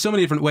there's so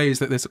many different ways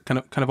that this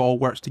kind of all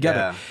works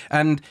together.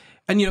 And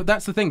you know,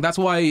 that's the thing. That's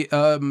why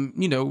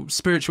you know,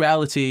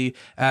 spirituality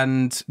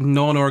and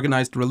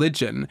non-organized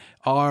religion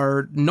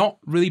are not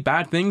really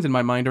bad things in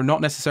my mind, or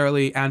not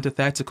necessarily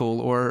antithetical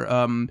or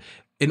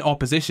in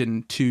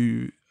opposition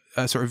to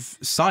sort of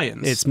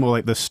science. It's more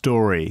like the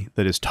story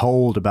that is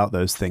told about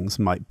those things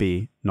might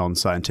be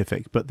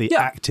non-scientific, but the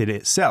act in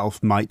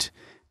itself might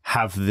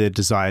have the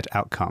desired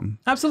outcome.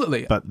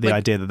 Absolutely. But the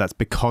idea that that's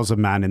because a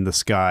man in the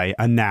sky,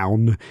 a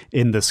noun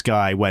in the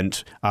sky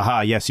went,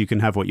 aha, yes, you can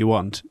have what you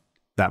want.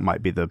 That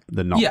might be the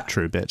not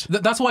true bit.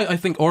 That's why I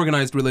think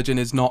organized religion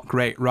is not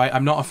great, right?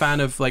 I'm not a fan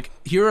of like,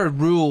 here are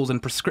rules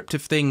and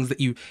prescriptive things that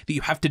you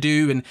have to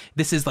do, and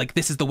this is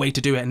the way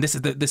to do it, and this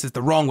is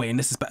the wrong way, and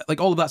this is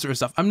like all of that sort of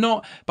stuff. I'm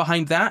not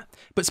behind that,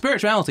 but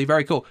spirituality,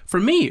 very cool. For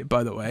me,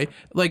 by the way,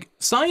 like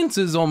science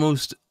is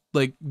almost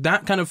like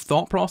that kind of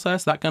thought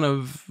process, that kind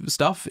of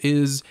stuff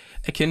is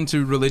akin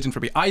to religion for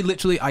me.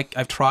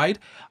 I've tried.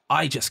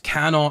 I just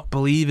cannot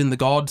believe in the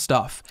God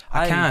stuff.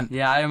 I can't.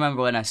 Yeah, I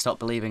remember when I stopped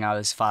believing. I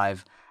was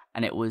 5,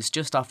 and it was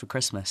just after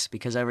Christmas,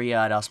 because every year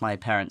I'd ask my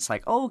parents,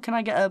 like, oh, can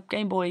I get a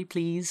Game Boy,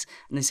 please?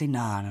 And they say,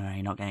 no,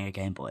 you're not getting a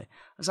Game Boy.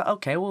 I was like,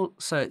 okay, well,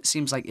 so it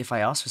seems like if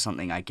I ask for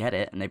something, I get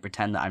it, and they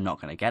pretend that I'm not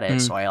going to get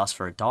it, so I asked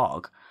for a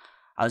dog.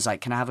 I was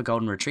like, can I have a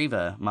golden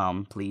retriever,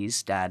 Mom,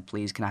 please? Dad,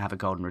 please, can I have a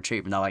golden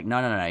retriever? And they're like,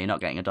 no, you're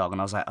not getting a dog. And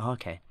I was like, oh,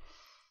 okay,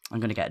 I'm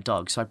going to get a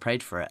dog. So I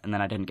prayed for it, and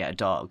then I didn't get a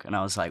dog. And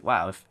I was like,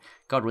 wow, if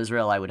God was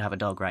real, I would have a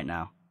dog right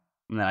now.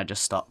 And then I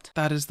just stopped.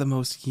 That is the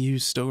most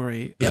used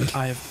story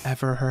I have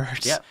ever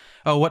heard. Yep.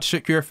 Oh, what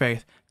shook your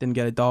faith? Didn't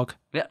get a dog.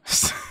 Yeah.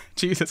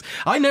 Jesus.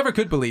 I never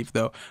could believe,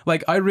 though.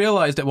 Like, I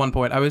realized at one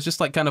point, I was just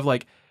like kind of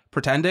like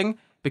pretending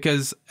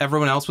because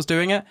everyone else was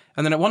doing it.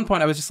 And then at one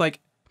point I was just like,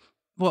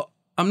 well,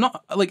 I'm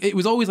not, like, it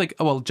was always like,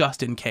 oh, well,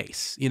 just in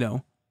case, you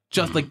know?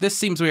 Just like, this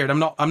seems weird. I'm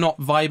not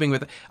vibing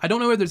with it. I don't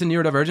know whether there's a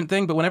neurodivergent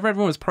thing, but whenever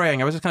everyone was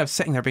praying, I was just kind of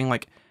sitting there being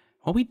like,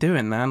 what are we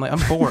doing, man? Like,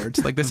 I'm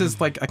bored. Like, this is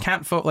like, I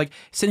can't like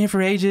sitting here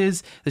for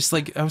ages. There's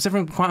like,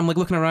 I'm like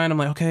looking around. I'm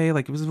like, okay,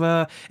 like it was,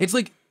 it's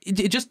like,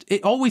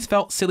 it always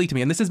felt silly to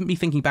me. And this is me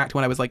thinking back to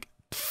when I was like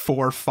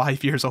 4 or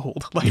 5 years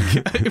old. Like,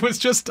 it was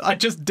just,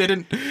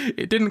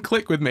 it didn't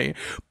click with me.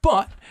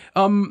 But,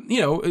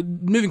 you know,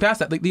 moving past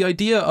that, like the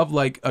idea of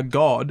like a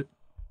God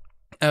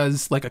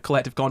as like a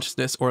collective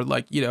consciousness, or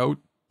like, you know,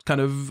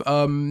 kind of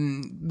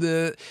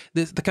the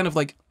kind of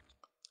like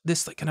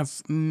this like kind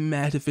of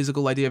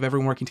metaphysical idea of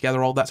everyone working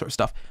together, all that sort of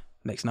stuff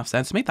makes enough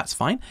sense to me. That's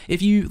fine.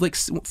 If you like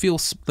feel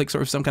like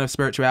sort of some kind of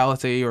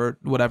spirituality or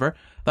whatever,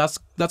 that's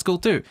cool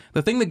too.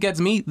 The thing that gets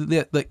me,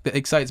 that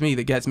excites me,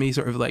 that gets me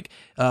sort of like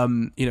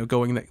you know,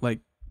 going, that like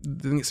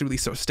the thing that really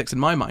sort of sticks in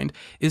my mind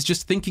is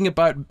just thinking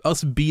about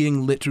us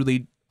being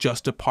literally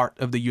just a part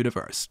of the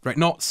universe, right?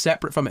 Not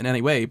separate from it in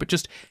any way, but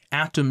just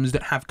atoms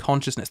that have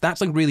consciousness.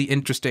 That's like really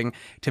interesting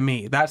to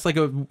me. That's like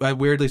a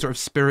weirdly sort of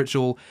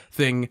spiritual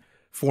thing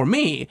for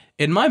me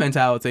in my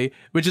mentality,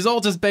 which is all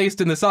just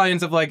based in the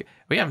science of like,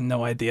 we have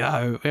no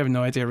idea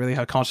really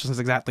how consciousness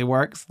exactly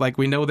works. Like,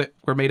 we know that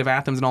we're made of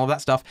atoms and all of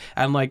that stuff.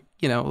 And like,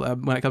 you know,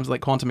 when it comes to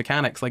like quantum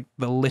mechanics, like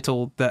the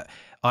little that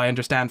I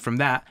understand from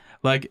that,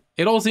 like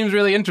it all seems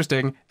really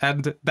interesting.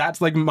 And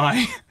that's like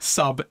my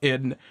sub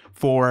in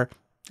for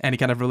any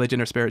kind of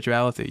religion or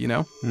spirituality, you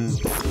know?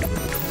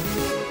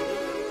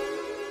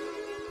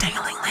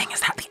 Ding-a-ling-ling, is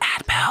that the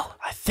ad bell?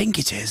 I think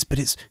it is, but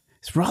it's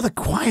rather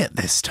quiet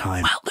this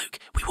time. Well, Luke,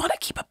 we want to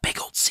keep a big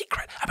old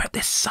secret about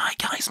this Sci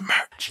Guys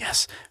merch.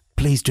 Yes.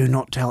 Please do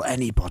not tell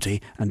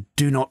anybody, and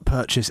do not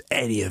purchase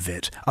any of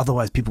it.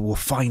 Otherwise, people will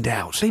find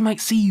out. They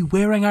might see you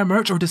wearing our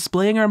merch or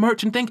displaying our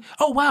merch and think,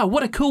 oh wow,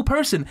 what a cool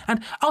person.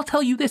 And I'll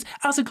tell you this,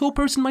 as a cool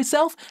person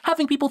myself,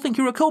 having people think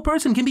you're a cool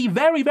person can be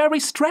very, very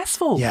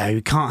stressful. Yeah,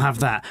 we can't have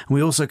that. And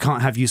we also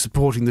can't have you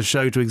supporting the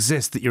show to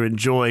exist that you're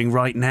enjoying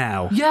right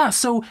now. Yeah,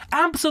 so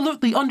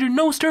absolutely under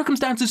no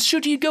circumstances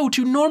should you go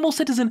to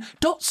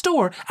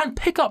normalcitizen.store and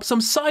pick up some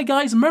Sci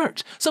Guys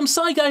merch. Some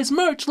Sci Guys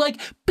merch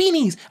like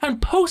beanies and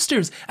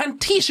posters and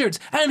t-shirts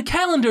and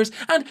calendars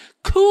and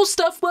cool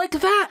stuff like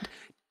that.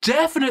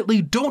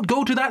 Definitely don't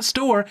go to that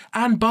store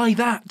and buy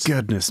that.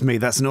 Goodness me,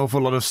 that's an awful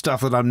lot of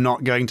stuff that I'm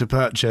not going to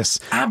purchase.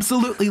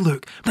 Absolutely,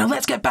 Luke. Now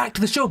let's get back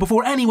to the show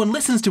before anyone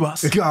listens to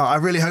us. God, I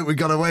really hope we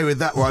got away with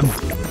that one.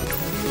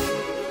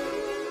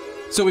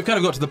 So we've kind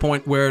of got to the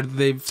point where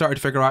they've started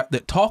to figure out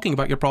that talking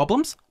about your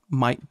problems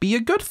might be a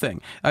good thing.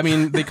 I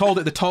mean, they called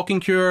it the talking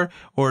cure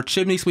or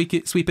chimney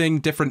sweeping,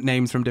 different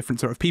names from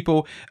different sort of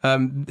people.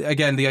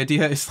 Again, the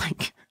idea is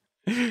like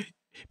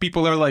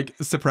people are like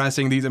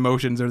suppressing these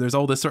emotions, or there's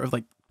all this sort of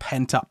like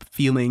pent up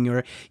feeling,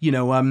 or, you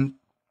know,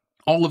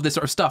 all of this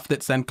sort of stuff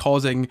that's then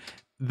causing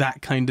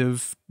that kind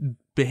of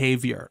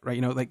behavior, right?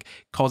 You know, like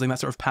causing that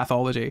sort of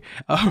pathology.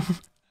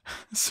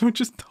 So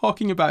just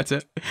talking about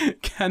it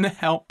can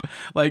help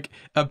like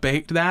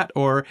abate that,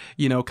 or,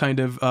 you know, kind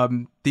of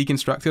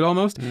deconstruct it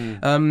almost.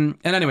 And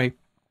anyway,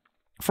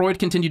 Freud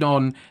continued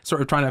on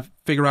sort of trying to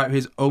figure out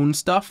his own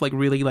stuff, like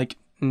really like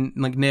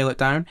nail it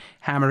down,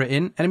 hammer it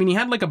in. And I mean, he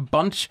had like a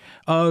bunch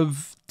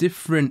of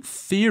different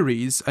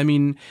theories. I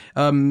mean,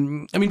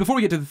 before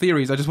we get to the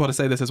theories, I just want to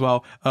say this as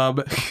well.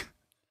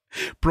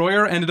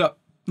 Breuer ended up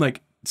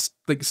like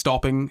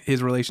stopping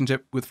his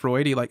relationship with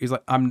Freud. He's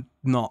like,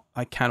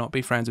 I cannot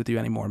be friends with you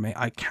anymore, mate.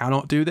 I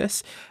cannot do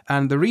this.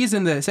 And the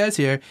reason that it says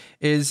here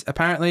is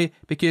apparently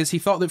because he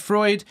thought that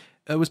Freud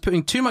was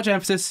putting too much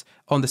emphasis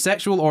on the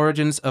sexual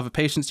origins of a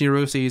patient's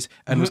neuroses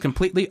and was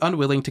completely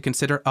unwilling to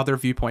consider other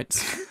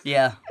viewpoints.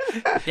 Yeah,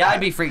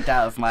 I'd be freaked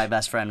out if my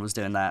best friend was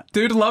doing that.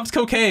 Dude loves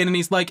cocaine, and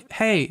he's like,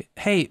 hey,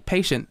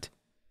 patient,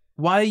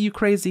 why are you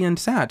crazy and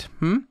sad?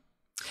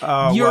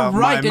 You're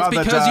right, it's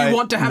because you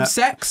want to have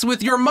sex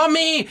with your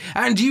mummy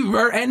and you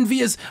are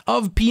envious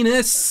of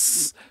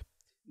penis.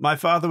 My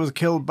father was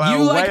killed by a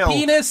whale. You like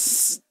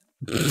penis.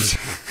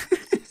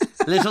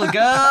 Little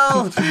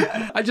girl.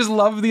 I just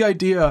love the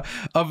idea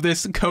of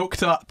this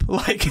coked up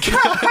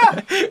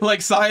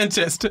like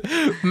scientist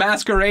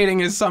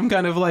masquerading as some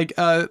kind of like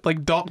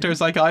doctor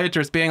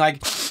psychiatrist, being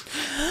like,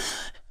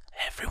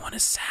 everyone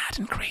is sad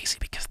and crazy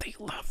because they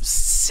love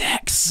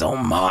sex so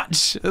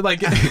much.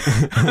 Like,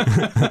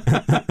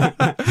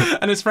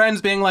 and his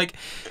friends being like,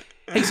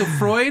 hey, so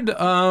Freud,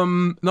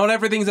 not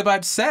everything's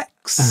about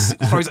sex.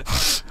 Freud's like,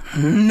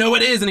 no,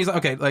 it is. And he's like,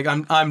 okay, like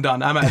I'm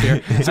done. I'm out of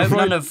here. So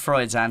none of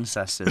Freud's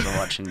ancestors are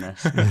watching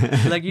this.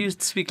 Like, you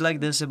speak like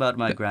this about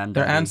my granddad.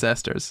 They're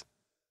ancestors.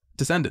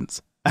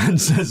 Descendants.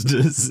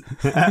 Ancestors.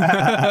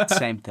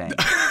 Same thing.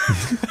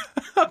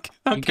 Okay.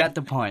 You get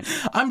the point.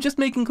 I'm just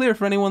making clear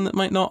for anyone that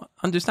might not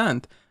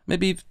understand.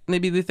 Maybe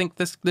they think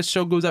this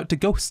show goes out to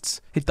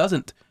ghosts. It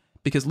doesn't,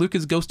 because Luke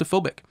is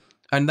ghostophobic,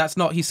 and that's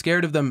not, he's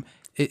scared of them.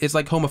 It's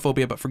like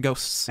homophobia, but for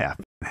ghosts. Yeah,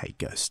 I hate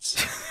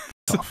ghosts.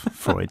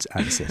 Freud's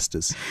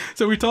ancestors.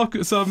 So we talk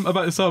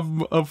about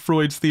some of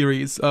Freud's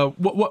theories.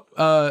 What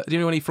do you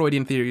know any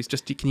Freudian theories?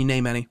 Can you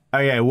name any?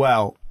 Okay,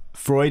 well,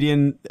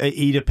 Freudian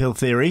Oedipal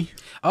theory.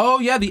 Oh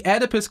yeah, the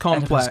Oedipus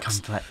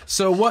complex.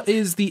 So what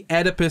is the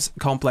Oedipus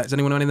complex?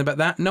 Anyone know anything about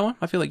that? Noah,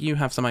 I feel like you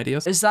have some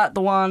ideas. Is that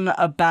the one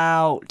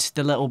about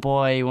the little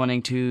boy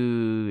wanting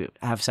to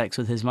have sex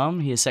with his mum?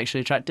 He is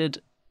sexually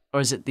attracted. Or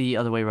is it the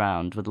other way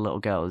around, where the little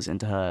girl is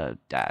into her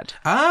dad?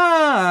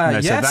 No,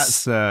 Yes.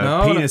 So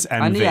that's penis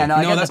envy. Yeah,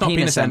 no, that's not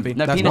penis envy.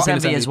 No, That's penis not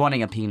envy is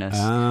wanting a penis.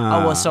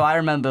 Oh, well, so I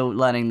remember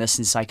learning this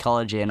in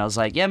psychology, and I was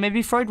like, yeah,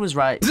 maybe Freud was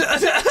right.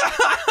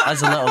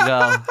 As a little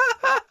girl.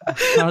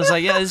 I was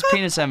like, yeah, this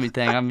penis envy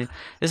thing. I mean,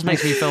 this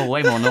makes me feel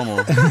way more normal.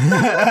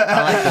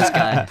 I like this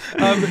guy.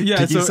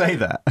 Did you say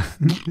that?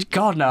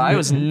 God, no, I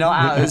was not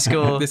out of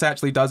school. This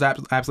actually does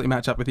absolutely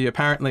match up with you.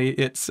 Apparently,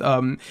 it's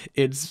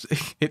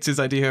his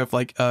idea of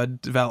like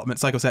development,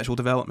 psychosexual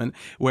development,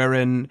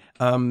 wherein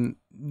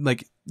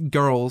like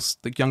girls,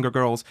 like younger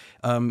girls,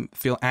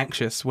 feel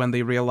anxious when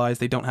they realize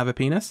they don't have a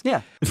penis.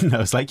 Yeah. No,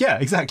 it's like, yeah,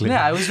 exactly.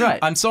 Yeah, I was right.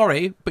 I'm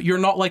sorry, but you're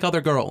not like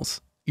other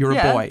girls. You're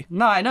a boy.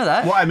 No, I know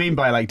that. What I mean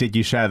by like, did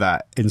you share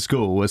that in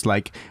school was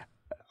like,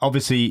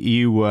 obviously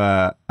you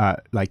were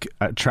like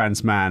a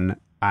trans man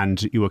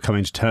and you were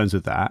coming to terms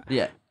with that.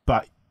 Yeah.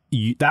 But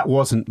that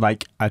wasn't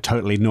like a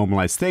totally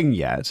normalized thing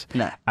yet.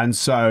 No. And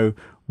so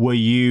were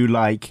you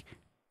like,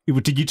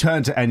 did you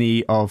turn to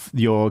any of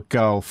your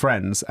girl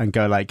friends and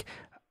go like,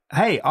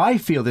 hey, I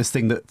feel this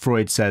thing that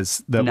Freud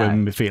says that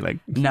women are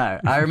feeling?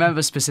 No, I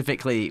remember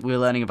specifically we were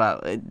learning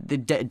about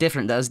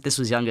this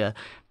was younger,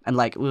 and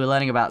like we were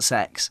learning about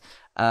sex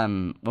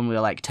when we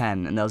were like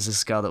 10, and there was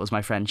this girl that was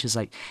my friend. She's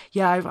like,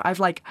 yeah, I've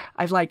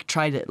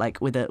tried it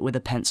like with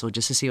a pencil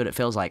just to see what it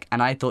feels like,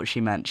 and I thought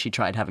she meant she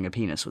tried having a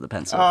penis with a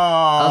pencil.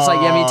 I was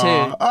like, yeah, me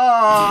too.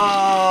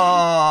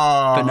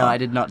 But no, I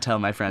did not tell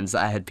my friends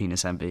that I had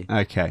penis envy.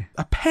 Okay.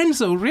 A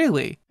pencil,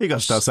 really? You got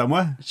to start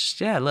somewhere.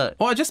 Yeah, look.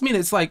 Well, I just mean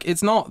it's like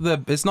it's not the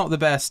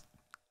best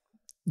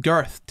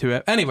girth to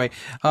it. Anyway,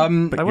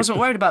 but I wasn't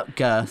worried about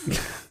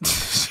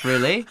girth.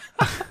 Really?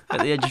 At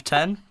the age of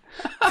 10?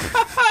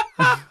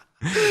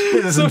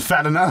 It isn't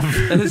fat enough.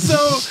 So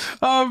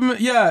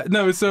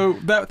so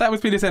that was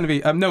penis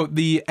envy. No,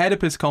 the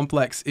Oedipus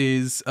complex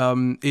is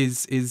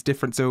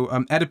different. So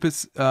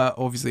Oedipus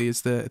obviously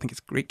is I think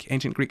it's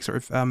ancient Greek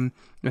sort of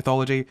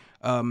mythology.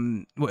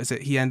 What is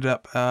it? He ended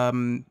up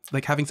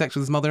like having sex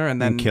with his mother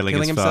and then killing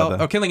himself.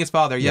 Father. Oh, killing his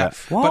father. Yeah.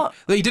 What?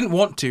 But he didn't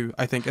want to,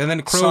 I think. And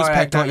then crows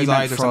pecked out his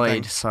eyes or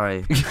something.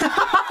 Sorry.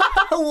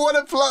 What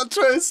a plot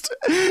twist!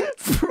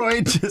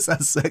 Freud just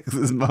has sex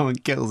with his mum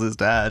and kills his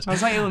dad. I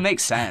was like, it would make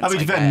sense. I mean,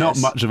 to be fair, not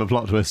much of a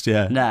plot twist,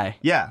 yeah. No.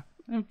 Yeah.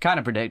 Kind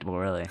of predictable,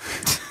 really.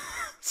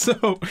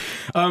 So,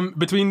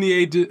 between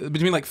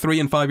like 3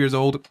 and 5 years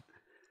old,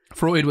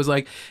 Freud was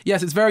like,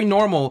 yes, it's very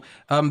normal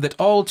that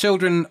all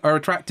children are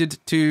attracted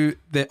to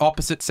the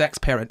opposite sex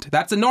parent.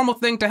 That's a normal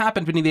thing to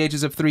happen between the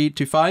ages of 3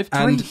 to 5.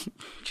 And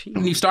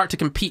when you start to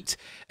compete,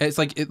 it's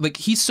like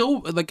he's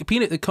so like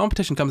the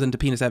competition comes into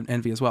penis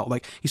envy as well.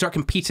 Like you start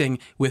competing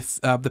with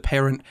the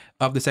parent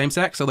of the same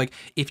sex. So like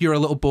if you're a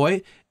little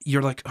boy,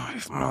 you're like, oh,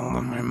 I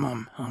want my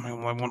mum. Oh, I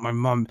want my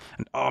mum.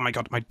 And oh my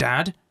God, my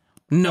dad?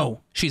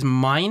 No, she's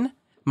mine.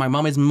 My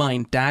mum is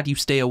mine. Dad, you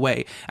stay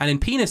away. And in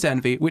penis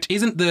envy, which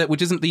isn't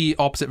the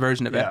opposite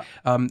version of it.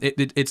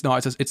 It's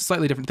not. It's a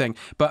slightly different thing.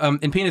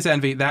 But in penis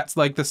envy, that's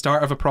like the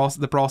start of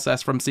the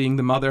process from seeing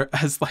the mother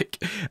as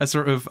like a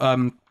sort of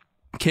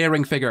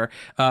caring figure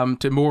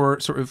to more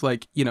sort of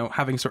like, you know,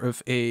 having sort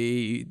of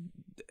a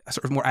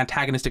sort of more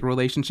antagonistic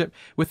relationship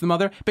with the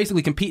mother,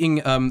 basically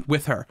competing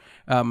with her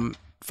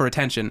for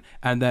attention,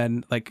 and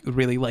then like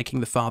really liking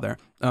the father.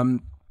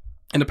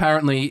 And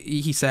apparently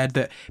he said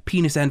that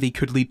penis envy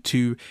could lead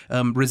to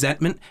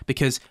resentment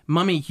because,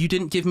 Mummy, you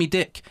didn't give me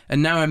dick,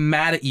 and now I'm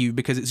mad at you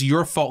because it's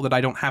your fault that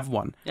I don't have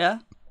one. Yeah,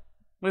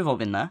 we've all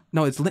been there.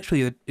 No, it's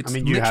literally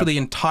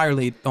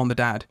entirely on the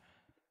dad.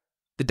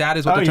 The dad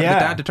is the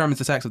dad determines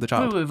the sex of the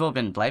child. We've all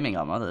been blaming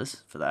our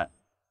mothers for that.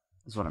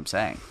 Is what I'm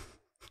saying.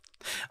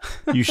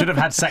 You should have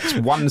had sex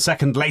 1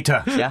 second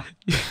later. Yeah.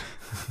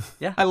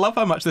 Yeah. I love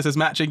how much this is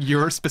matching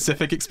your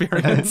specific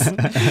experience.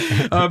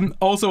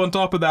 Also, on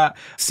top of that,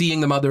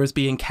 seeing the mother as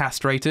being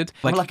castrated,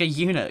 like a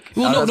eunuch.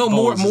 Well,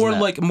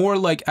 more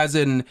like as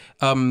in.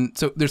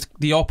 So there's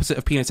the opposite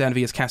of penis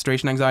envy is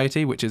castration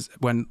anxiety, which is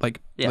when like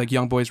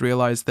young boys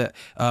realize that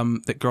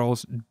that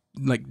girls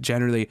like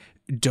generally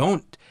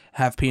don't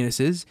have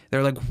penises.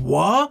 They're like,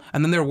 what?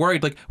 And then they're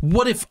worried, like,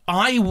 what if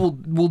I will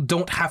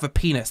don't have a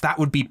penis? That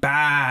would be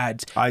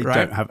bad. I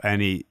don't have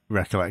any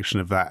recollection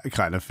of that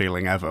kind of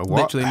feeling ever.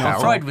 What? Literally not.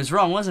 Freud was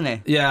wrong, wasn't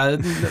he? Yeah.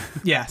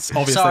 Yes,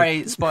 obviously.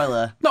 Sorry,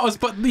 spoiler. No,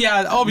 but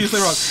yeah, obviously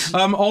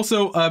wrong.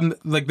 Also,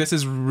 like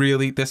this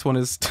one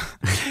is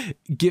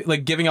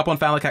like giving up on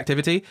phallic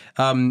activity.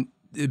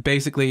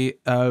 Basically,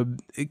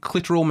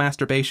 clitoral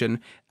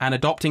masturbation and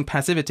adopting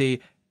passivity,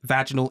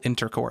 vaginal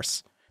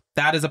intercourse.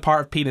 That is a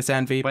part of penis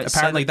envy. Wait,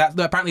 apparently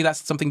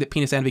that's something that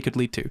penis envy could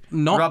lead to.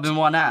 Not rubbing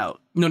one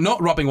out. No,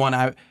 not rubbing one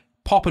out.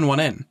 Popping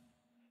one in.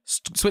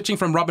 Switching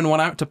from rubbing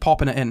one out to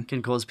popping it in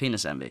can cause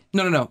penis envy.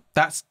 No.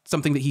 That's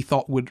something that he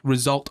thought would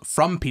result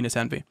from penis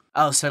envy.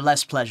 Oh, so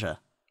less pleasure,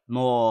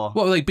 more.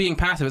 Well, like being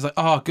passive is like,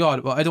 oh God,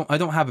 well I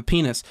don't have a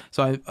penis,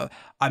 so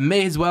I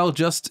may as well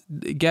just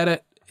get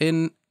it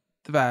in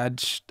the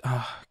vag.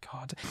 Oh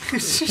God.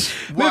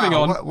 Moving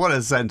on. What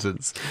a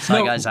sentence.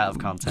 Sci Guy's out of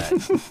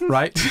context.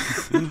 Right.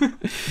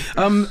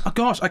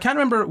 Gosh, I can't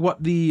remember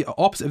what the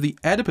opposite of the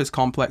Oedipus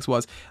complex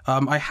was.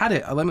 I had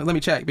it. Let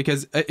me check,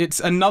 because it's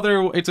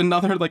another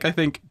like I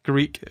think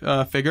Greek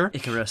figure.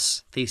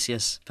 Icarus,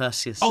 Theseus,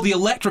 Perseus. Oh, the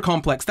Electra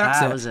complex.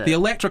 That was it. The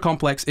Electra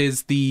complex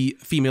is the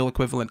female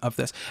equivalent of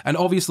this. And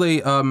obviously,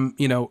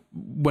 you know,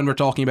 when we're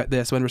talking about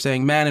this, when we're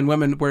saying men and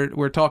women,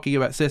 we're talking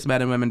about cis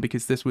men and women,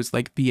 because this was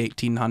like the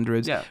 1800s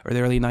or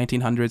the early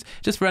 1900s.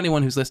 Just for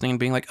anyone who's listening and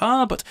being like,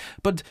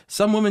 but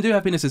some women do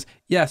have penises.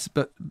 Yes,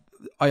 but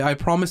I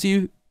promise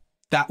you,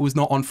 that was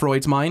not on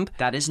Freud's mind.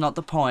 That is not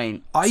the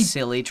point.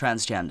 Silly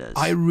transgenders.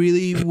 I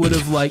really would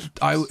have liked.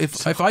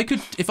 If I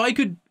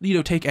could, you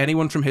know, take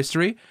anyone from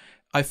history,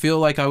 I feel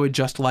like I would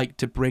just like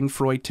to bring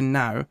Freud to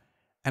now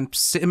and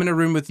sit him in a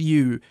room with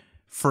you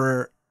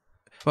for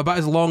about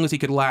as long as he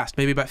could last,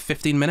 maybe about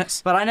 15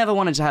 minutes. But I never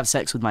wanted to have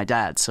sex with my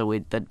dad, so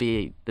that'd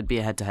be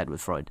a head-to-head with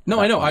Freud.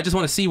 No, I know. I just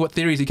want to see what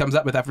theories he comes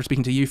up with after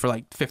speaking to you for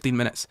like 15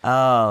 minutes.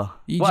 Oh.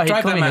 You well, drive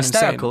he'd call that me man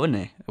hysterical,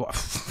 insane. wouldn't he? Well,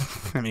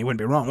 I mean, he wouldn't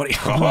be wrong, would he?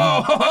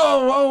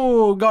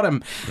 Whoa, got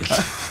him.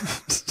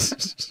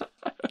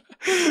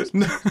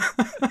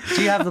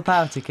 Do you have the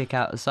power to kick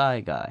out a Sci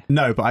Guy?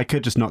 No, but I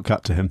could just not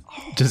cut to him.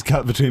 Just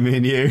cut between me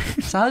and you.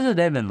 So how's your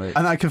day been, Luke?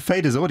 And I could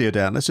fade his audio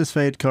down. Let's just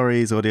fade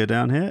Corey's audio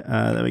down here.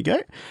 There we go.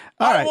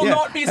 All right, will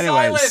not be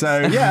silenced.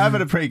 So yeah, I've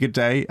had a pretty good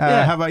day.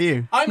 How about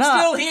you? I'm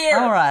still here.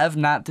 All right, I've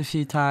napped a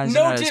few times.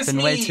 Notice it's been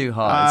me. way too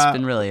hot. It's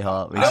been really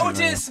hot recently.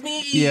 Notice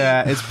me.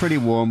 Yeah, it's pretty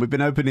warm. We've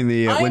been opening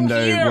the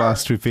window here.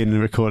 whilst we've been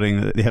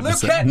recording the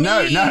episode. Look at me.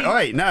 No,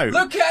 wait, no.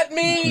 Look at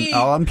me.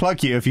 I'll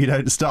unplug you if you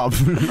don't stop.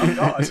 Oh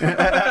God.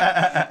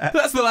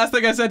 That's the last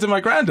thing I said to my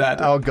granddad.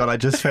 Oh God, I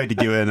just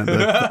faded you in at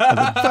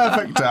the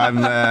perfect time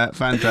there.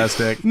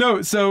 Fantastic.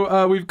 No,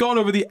 so we've gone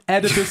over the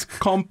Oedipus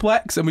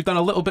complex, and we've done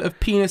a little bit of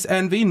penis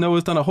envy.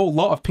 Noah's done a whole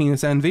lot of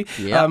penis envy.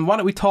 Yep. Why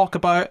don't we talk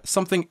about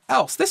something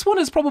else? This one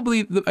is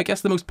probably, I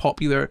guess, the most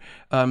popular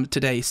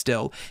today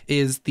still,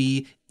 is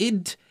the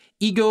id,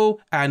 ego,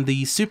 and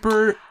the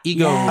super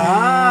ego.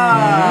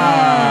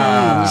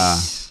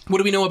 What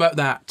do we know about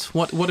that?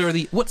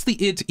 What's the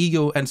id,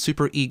 ego, and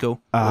super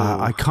ego?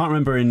 I can't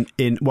remember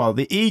well,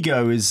 the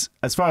ego is,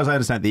 as far as I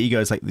understand, the ego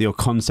is like your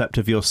concept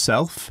of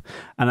yourself,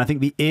 and I think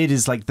the id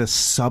is like the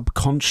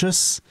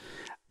subconscious.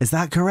 Is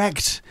that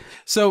correct?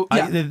 So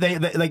yeah, they,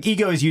 like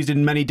ego is used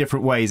in many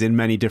different ways in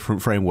many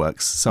different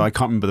frameworks. So I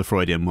can't remember the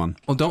Freudian one.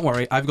 well, don't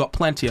worry, I've got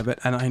plenty of it,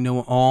 and I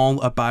know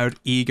all about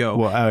ego.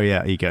 Well, oh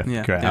yeah, ego.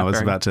 Yeah, Great. yeah, I was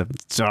very about to.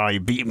 Sorry, you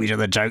beat me to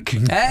the joke.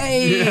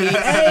 Hey,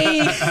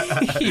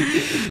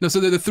 hey. No, so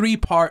there are the three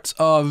parts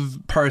of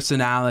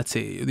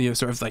personality. You know,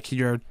 sort of like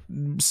your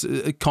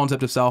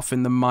concept of self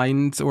in the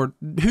mind, or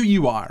who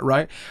you are,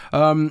 right?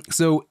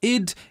 So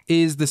id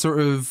is the sort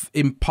of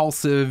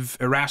impulsive,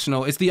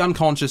 irrational. It's the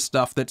unconscious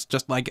stuff that's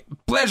just like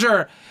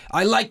pleasure,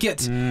 I like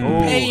it.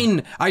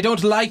 Pain, I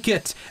don't like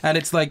it. And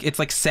it's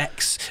like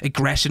sex,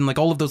 aggression, like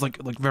all of those like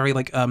very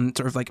like sort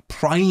of like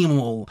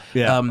primal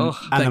like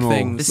animal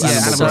things. This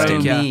is so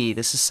animalistic, yeah. me.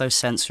 This is so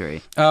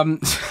sensory.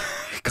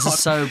 This God. is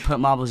so put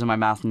marbles in my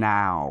mouth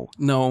now.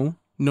 No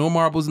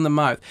marbles in the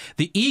mouth.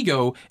 The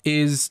ego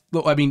is,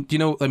 I mean, do you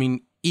know, I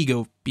mean,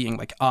 ego being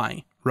like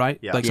I, right?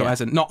 Yeah. Like, so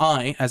as in, not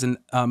I, as in,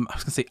 I was going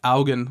to say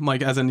Augen,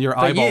 like as in your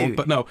But eyeball, you.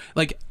 but no,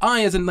 like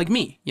I as in like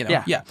me, you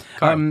know? Yeah.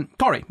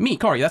 Corey, me,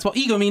 Corey. That's what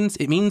ego means.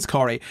 It means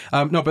Corey.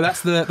 No, but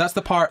that's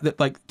the part that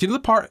like, do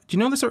you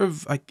know the sort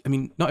of, like, I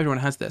mean, not everyone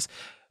has this.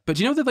 But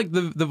do you know that like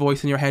the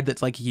voice in your head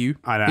that's like you?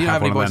 I don't you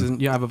have any one of voices. them.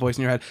 You don't have a voice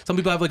in your head. Some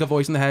people have like a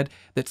voice in the head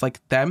that's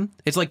like them.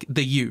 It's like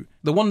the you,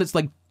 the one that's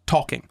like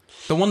talking,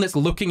 the one that's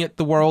looking at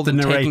the world and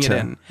taking it narrator.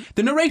 in.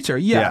 The narrator,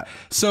 yeah.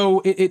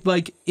 So it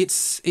like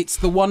it's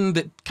the one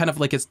that kind of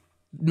like is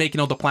making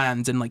all the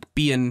plans and like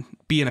being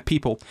a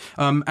people.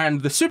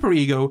 And the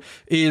superego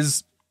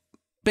is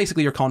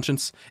basically your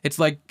conscience. It's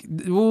like,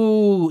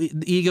 ooh,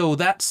 ego,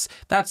 that's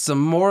a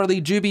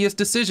morally dubious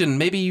decision.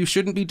 Maybe you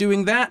shouldn't be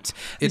doing that.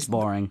 It's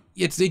boring.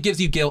 It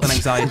gives you guilt and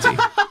anxiety.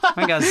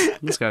 I guess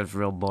this guy's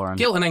real boring.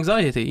 Guilt and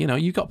anxiety, you know,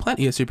 you've got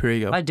plenty of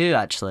superego. I do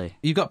actually.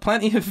 You've got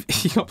plenty of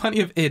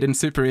id and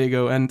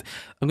superego, and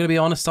I'm gonna be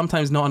honest,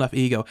 sometimes not enough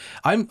ego.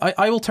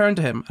 I will turn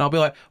to him and I'll be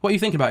like, what are you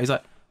thinking about? He's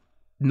like,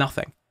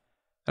 nothing.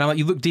 And I'm like,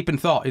 you look deep in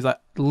thought. He's like,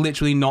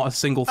 literally not a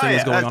single thing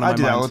is going on in my I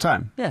do mind. that all the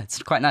time. Yeah,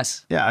 it's quite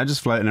nice. Yeah, I'm just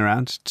floating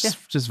around, just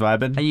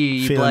vibing. And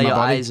you feeling blur my your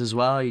body. eyes as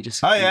well. You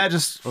just Oh yeah,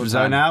 just all the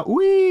zone time. out.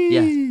 Whee!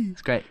 Yeah,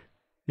 it's great.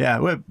 Yeah,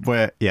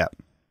 we're yeah.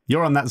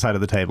 You're on that side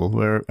of the table.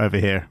 We're over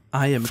here.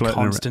 I am floating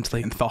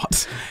constantly in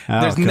thought.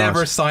 Oh, There's God.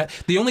 never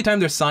silence. The only time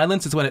there's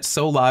silence is when it's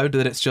so loud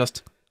that it's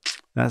just,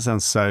 That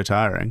sounds so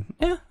tiring.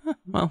 yeah,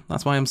 well,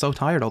 that's why I'm so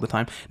tired all the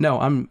time.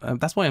 No,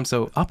 that's why I'm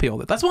so uppy all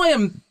the time. That's why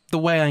I'm the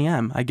way I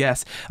am, I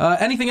guess.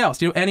 Anything else?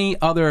 Do you know any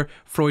other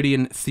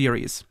Freudian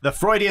theories? The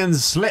Freudian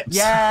slips.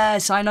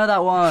 Yes, I know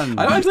that one.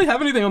 I don't actually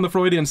have anything on the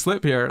Freudian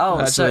slip here.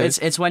 Oh, so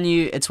actually. it's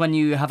when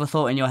you have a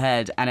thought in your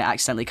head and it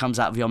accidentally comes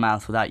out of your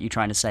mouth without you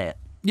trying to say it.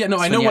 Yeah, no,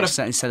 It's I know when you what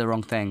accidentally say the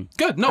wrong thing.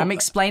 Good, no. I'm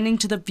explaining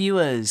to the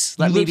viewers.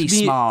 You Let me looked be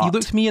smart. You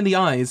looked me in the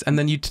eyes, and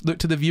then you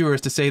looked to the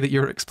viewers to say that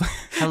you're explaining.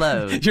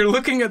 Hello. You're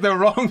looking at the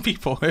wrong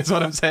people, is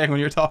what I'm saying when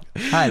you're talking.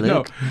 Hi,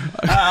 Luke.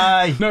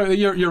 Hi. No,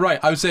 you're right.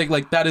 I was saying,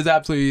 like, that is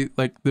absolutely,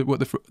 like, what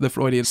the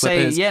Freudian slip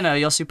Say, is. yeah, no,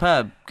 you're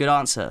superb. Good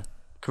answer.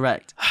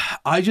 Correct.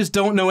 I just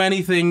don't know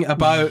anything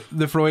about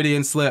the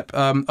Freudian slip.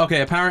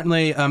 Okay,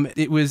 apparently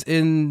it was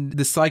in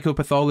the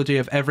psychopathology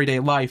of everyday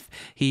life.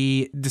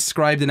 He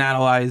described and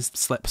analyzed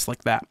slips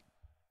like that.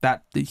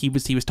 That he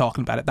was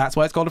talking about it. That's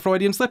why it's called a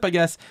Freudian slip, I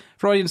guess.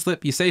 Freudian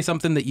slip, you say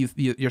something that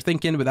you're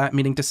thinking without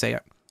meaning to say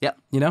it. Yep.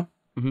 You know?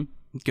 Mm-hmm.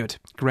 Good.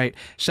 Great.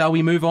 Shall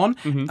we move on?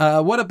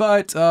 What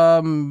about,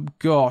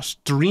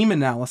 dream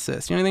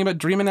analysis? You know anything about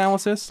dream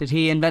analysis? Did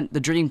he invent the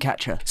dream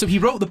catcher? So he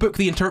wrote the book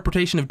The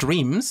Interpretation of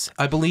Dreams.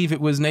 I believe it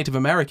was Native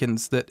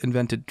Americans that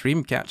invented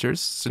dream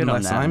catchers, Good on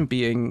unless them. I'm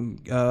being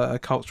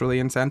culturally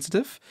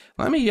insensitive.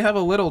 Let me have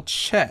a little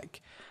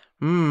check.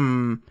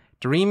 Dream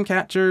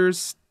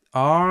catchers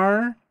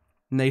are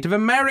Native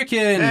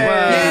American. Hey,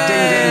 Yay!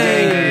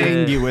 ding,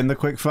 ding, ding. You win the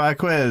quickfire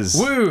quiz.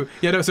 Woo!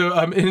 Yeah, no, so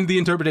in the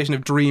interpretation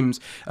of dreams,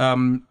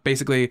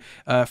 basically,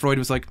 Freud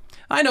was like,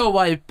 I know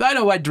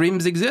why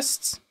dreams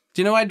exist.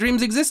 Do you know why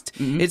dreams exist?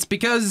 Mm-hmm. It's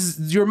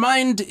because your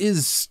mind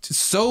is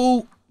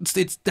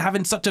it's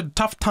having such a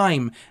tough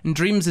time, and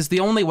dreams is the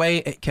only way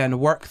it can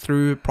work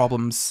through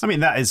problems. I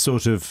mean, that's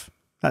sort of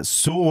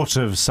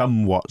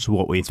somewhat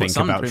what we think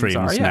some about dreams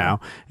dreams are, yeah.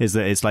 now. Is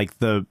that it's like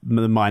the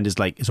mind is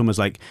like, it's almost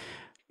like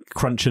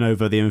crunching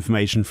over the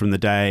information from the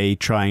day,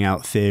 trying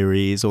out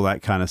theories, all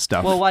that kind of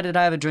stuff. Well, why did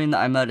I have a dream that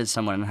I murdered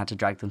someone and had to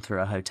drag them through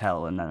a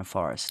hotel and then a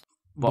forest?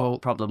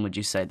 What problem would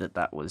you say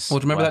that was? Well,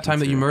 do you remember that working time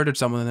that you through? murdered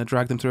someone and then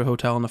dragged them through a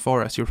hotel in the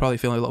forest? You were probably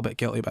feeling a little bit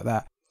guilty about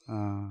that.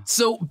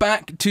 So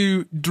back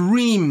to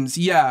dreams.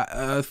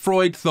 Yeah,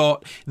 Freud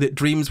thought that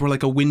dreams were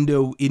like a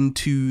window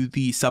into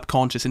the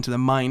subconscious, into the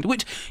mind,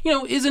 which, you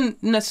know,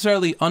 isn't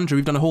necessarily untrue.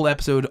 We've done a whole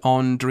episode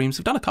on dreams.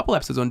 We've done a couple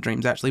episodes on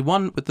dreams, actually.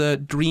 One with the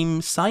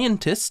dream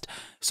scientist.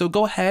 So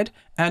go ahead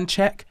and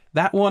check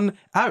that one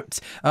out.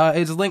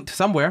 It's linked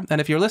somewhere,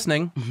 and if you're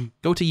listening,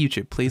 go to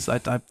YouTube, please. I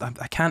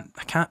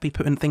can't be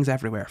putting things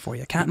everywhere for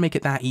you. I can't make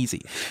it that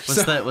easy.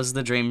 Was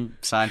the dream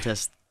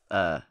scientist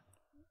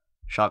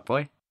Shark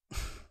Boy?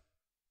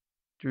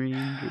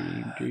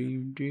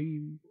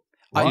 Dream.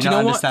 I do you not know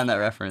what? understand that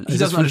reference. He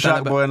doesn't understand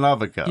Shark it, Boy and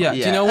Lava Girl. Yeah. Do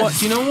you know what?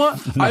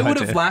 No I would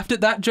have idea. laughed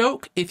at that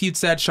joke if you'd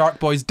said Shark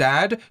Boy's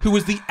dad, who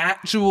was the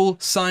actual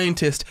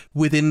scientist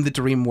within the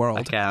dream world.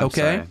 Okay, I'm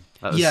sorry.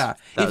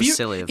 That was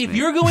silly of me. If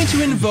you're going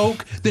to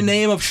invoke the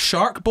name of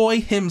Shark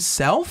Boy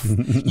himself,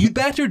 you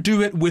better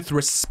do it with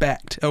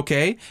respect,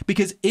 okay?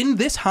 Because in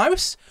this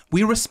house,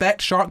 we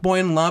respect Shark Boy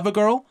and Lava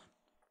Girl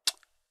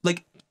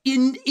like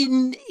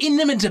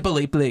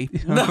inimitably. Inimitably.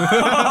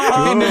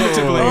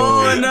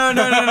 Oh no!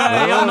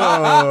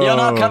 You're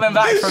not coming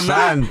back from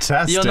that.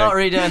 Fantastic. You're not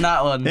redoing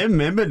that one.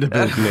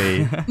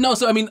 Immeasurably. No,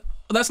 so I mean,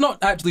 that's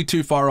not actually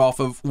too far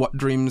off of what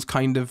dreams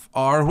kind of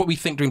are, what we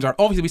think dreams are.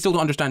 Obviously, we still don't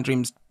understand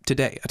dreams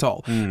today at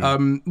all.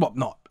 Well,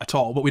 not at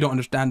all, but we don't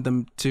understand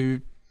them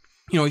to,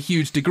 a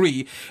huge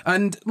degree.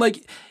 And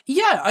like,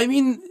 yeah, I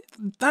mean,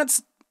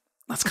 that's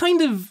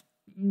kind of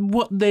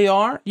what they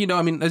are.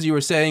 I mean, as you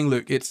were saying,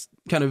 Luke, it's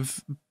kind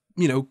of,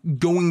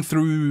 going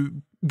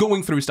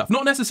through stuff,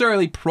 not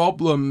necessarily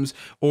problems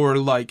or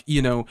like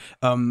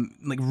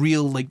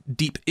real like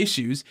deep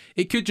issues.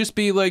 It could just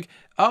be like,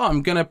 oh,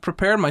 I'm gonna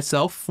prepare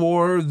myself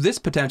for this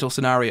potential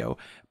scenario,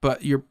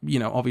 but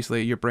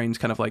obviously your brain's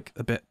kind of like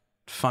a bit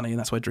funny, and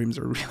that's why dreams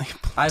are really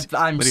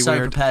I'm so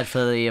weird. prepared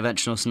for the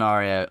eventual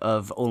scenario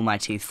of all my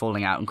teeth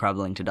falling out and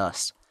crumbling to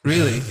dust.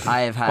 Really?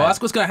 I have had. Well,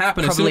 that's what's going to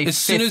happen. As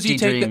soon as you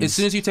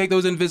take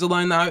those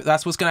Invisalign out,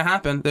 that's what's going to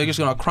happen. They're just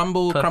going to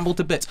crumble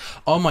to bits.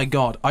 Oh my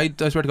god! I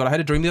swear to God, I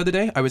had a dream the other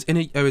day. I was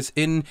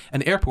in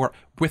an airport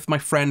with my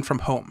friend from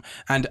home,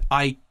 and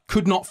I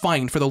could not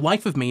find for the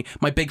life of me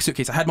my big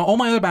suitcase. I had all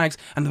my other bags,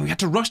 and we had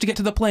to rush to get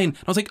to the plane.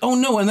 I was like, oh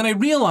no! And then I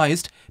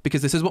realized,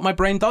 because this is what my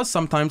brain does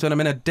sometimes when I'm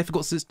in a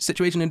difficult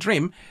situation in a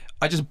dream,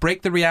 I just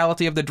break the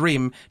reality of the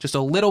dream just a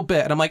little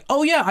bit, and I'm like,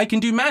 oh yeah, I can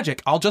do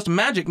magic. I'll just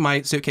magic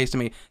my suitcase to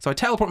me. So I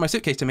teleport my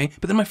suitcase to me,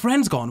 but then my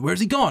friend's gone. Where's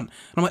he gone?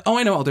 And I'm like, oh,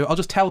 I know what I'll do. I'll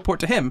just teleport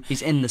to him.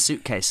 He's in the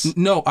suitcase.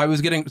 No, I was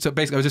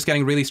just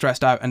getting really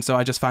stressed out, and so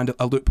I just found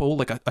a loophole,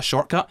 like a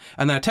shortcut,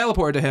 and then I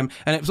teleported to him,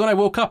 and it was when I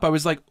woke up, I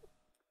was like,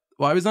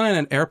 well, I was not in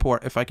an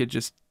airport if I could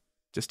just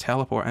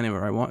teleport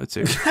anywhere I wanted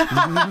to.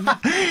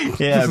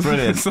 Yeah,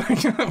 brilliant.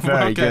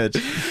 Very good.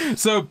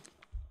 So,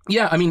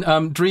 yeah, I mean,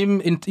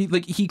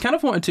 he kind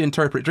of wanted to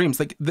interpret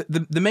dreams. Like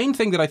the main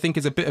thing that I think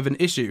is a bit of an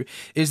issue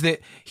is that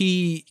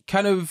he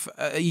kind of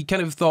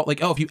thought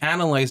like, oh, if you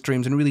analyze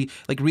dreams and really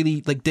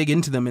dig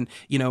into them, and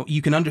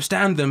you can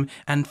understand them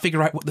and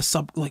figure out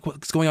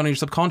what's going on in your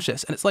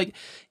subconscious, and it's like,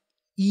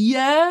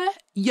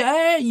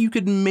 yeah, you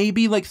could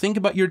maybe like think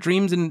about your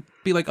dreams and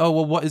be like, oh,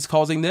 well, what is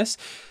causing this?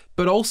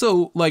 But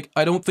also, like,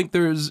 I don't think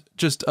there's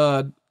just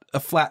a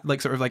flat,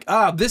 like, sort of like,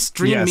 this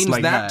dream means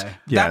like, that.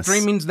 no. That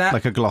dream means that.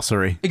 Like a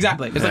glossary.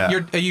 Exactly. It's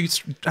like, are you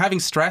having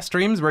stress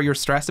dreams where you're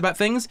stressed about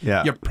things?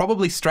 Yeah. You're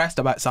probably stressed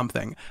about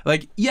something.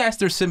 Like, yes,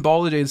 there's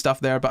symbology and stuff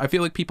there, but I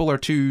feel like people are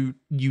too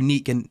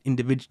unique and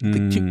individual.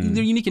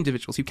 They're unique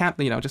individuals. You can't,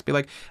 just be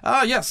like,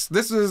 yes,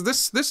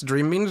 this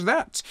dream means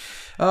that.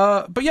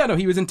 But yeah, no,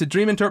 he was into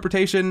dream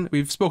interpretation.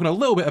 We've spoken a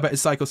little bit about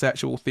his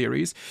psychosexual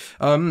theories.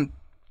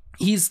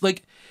 He's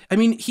like, I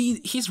mean,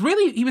 he was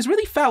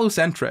really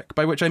phallocentric,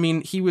 by which I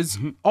mean he was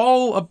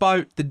all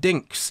about the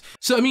dinks.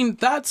 So, I mean,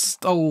 that's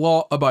a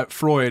lot about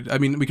Freud. I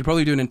mean, we could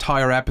probably do an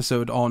entire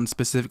episode on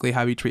specifically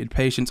how he treated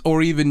patients,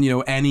 or even,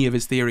 any of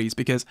his theories,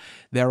 because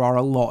there are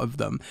a lot of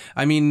them.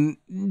 I mean,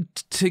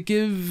 to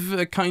give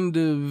a kind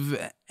of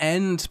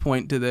end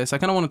point to this, I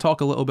kind of want to talk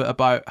a little bit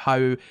about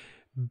how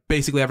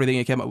basically everything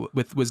he came up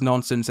with was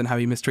nonsense, and how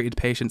he mistreated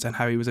patients, and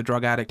how he was a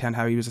drug addict, and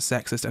how he was a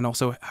sexist, and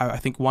also how I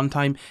think one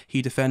time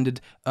he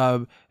defended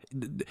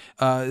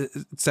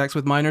sex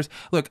with minors.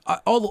 Look,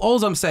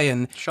 all I'm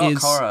saying Shock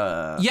is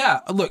horror.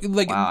 Yeah, look,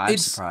 like, wow, I'm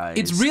it's surprised.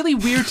 It's really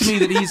weird to me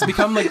that he's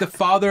become like the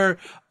father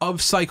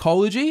of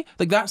psychology.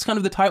 Like, that's kind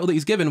of the title that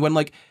he's given, when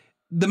like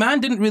the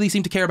man didn't really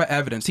seem to care about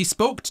evidence. He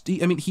spoke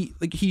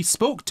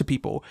to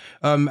people,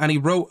 and he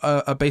wrote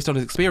based on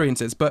his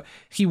experiences, but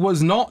he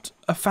was not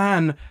a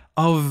fan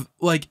of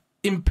like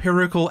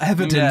empirical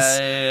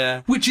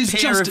evidence, which is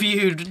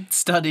peer-reviewed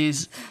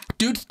studies.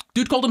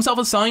 Dude called himself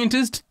a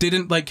scientist,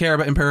 didn't like care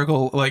about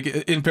empirical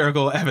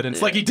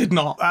evidence. Like, he did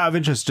not. Out of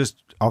interest, just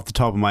off the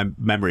top of my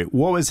memory,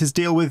 what was his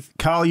deal with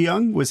Carl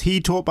Jung? Was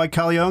he taught by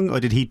Carl Jung, or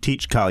did he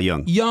teach Carl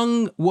Jung?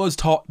 Jung was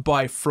taught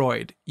by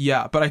Freud,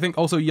 yeah, but I think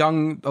also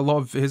Jung, a lot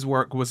of his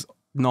work was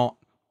not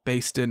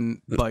based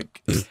in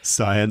like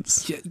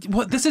science. Yeah,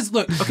 what this is,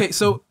 look, okay,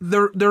 so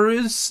there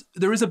is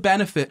a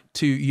benefit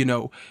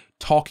to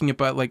talking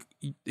about like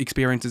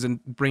experiences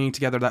and bringing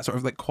together that sort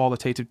of like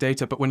qualitative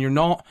data, but when you're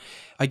not,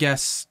 I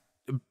guess,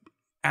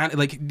 and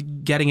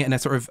like getting it in a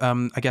sort of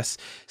I guess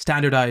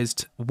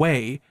standardized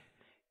way,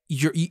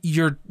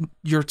 your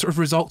sort of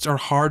results are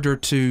harder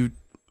to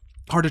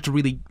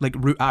really like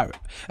root out,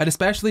 and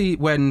especially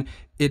when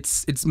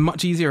it's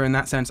much easier in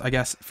that sense, I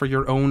guess, for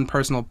your own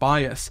personal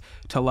bias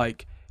to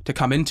like to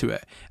come into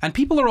it. And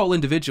people are all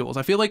individuals.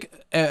 I feel like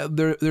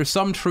there's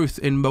some truth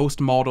in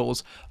most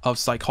models of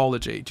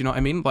psychology. Do you know what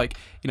I mean? Like,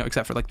 you know,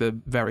 except for like the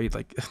very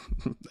like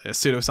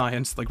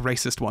pseudoscience, like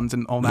racist ones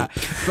and all that.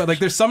 But like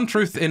there's some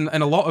truth in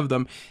a lot of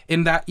them,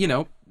 in that, you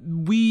know,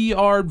 we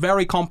are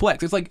very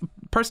complex. It's like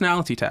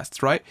personality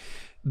tests, right?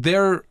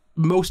 They're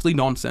mostly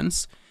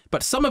nonsense,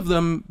 but some of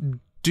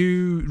them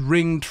do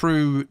ring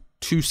true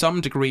to some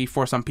degree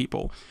for some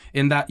people,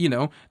 in that, you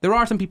know, there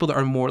are some people that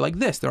are more like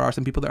this, there are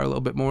some people that are a little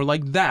bit more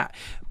like that.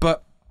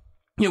 But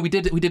you know, we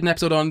did an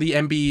episode on the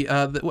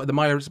the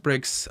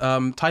Myers-Briggs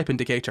type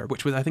indicator,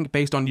 which was, I think,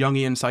 based on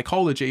Jungian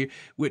psychology,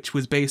 which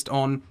was based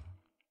on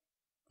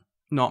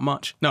not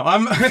much. No,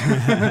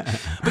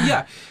 but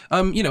yeah,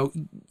 you know,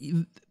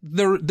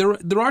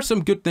 there are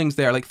some good things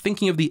there, like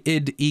thinking of the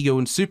id, ego,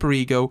 and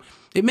superego.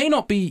 It may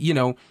not be, you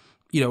know,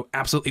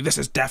 absolutely, this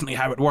is definitely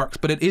how it works,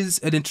 but it is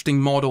an interesting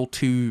model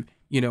to,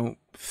 you know,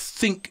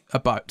 think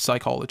about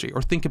psychology,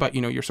 or think about,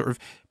 you know, your sort of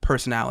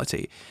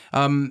personality.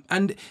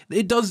 And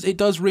it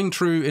does ring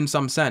true in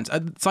some sense.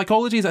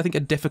 Psychology is, I think, a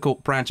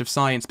difficult branch of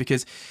science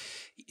because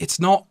it's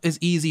not as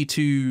easy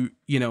to,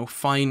 you know,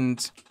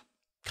 find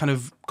kind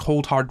of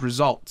cold hard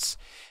results.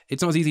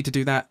 It's not as easy to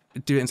do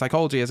it in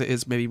psychology as it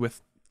is maybe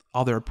with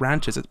other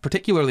branches,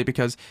 particularly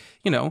because,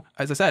 you know,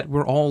 as I said,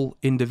 we're all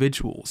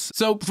individuals.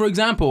 So, for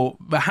example,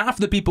 half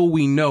the people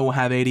we know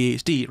have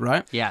ADHD,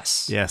 right?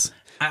 Yes.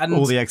 And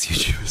all the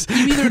ex-YouTubers.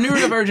 You're either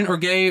neurodivergent or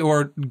gay,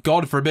 or,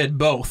 God forbid,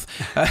 both.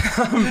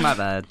 My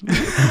bad.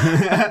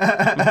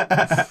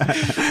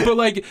 But,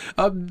 like,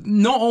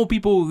 not all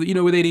people, you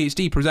know, with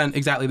ADHD present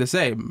exactly the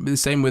same. The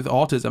same with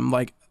autism.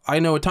 Like, I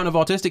know a ton of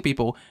autistic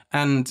people,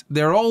 and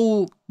they're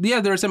all,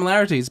 yeah, there are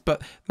similarities,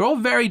 but they're all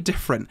very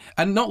different.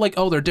 And not like,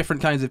 oh, they're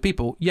different kinds of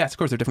people. Yes, of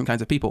course, they're different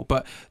kinds of people.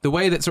 But the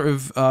way that sort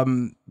of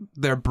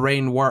their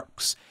brain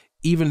works,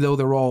 even though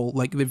they're all,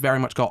 like, they've very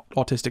much got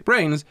autistic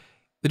brains,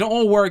 they don't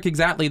all work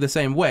exactly the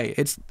same way.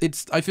 It's.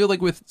 I feel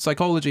like with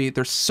psychology,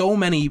 there's so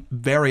many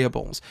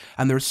variables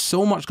and there's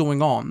so much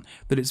going on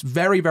that it's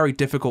very, very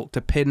difficult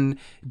to pin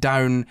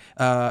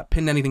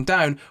anything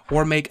down,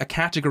 or make a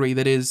category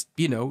that is,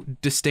 you know,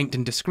 distinct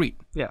and discrete.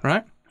 Yeah.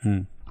 Right.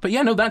 But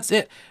yeah, no, that's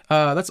it.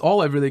 That's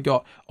all I've really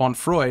got on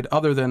Freud.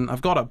 Other than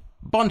I've got a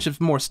bunch of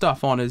more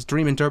stuff on his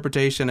dream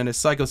interpretation and his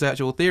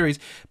psychosexual theories,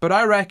 but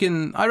I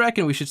reckon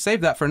we should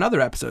save that for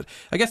another episode.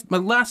 I guess my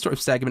last sort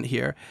of segment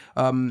here,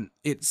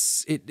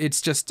 it's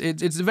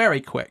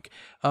very quick.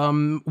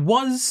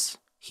 Was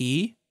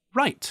he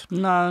right?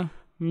 No,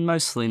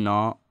 mostly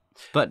not.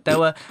 But there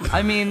were,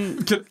 I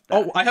mean...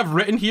 I have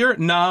written here,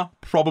 nah,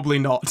 probably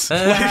not.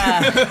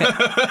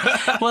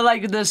 Well,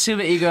 like the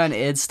superego and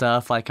id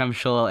stuff, like I'm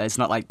sure it's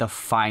not like the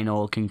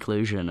final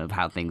conclusion of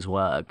how things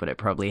work, but it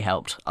probably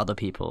helped other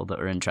people that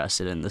were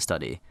interested in the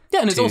study.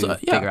 Yeah, and it's also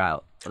figure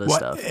out other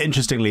stuff.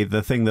 Interestingly,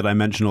 the thing that I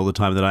mention all the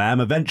time that I am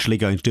eventually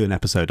going to do an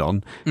episode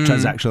on,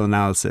 transactional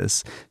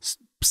analysis,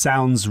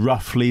 sounds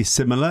roughly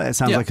similar. It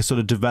sounds like a sort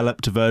of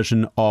developed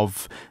version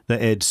of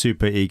the id,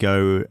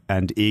 superego,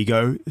 and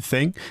ego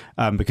thing,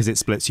 because it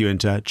splits you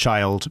into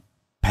child,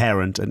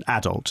 parent, and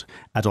adult.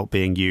 Adult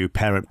being you,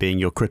 parent being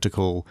your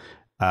critical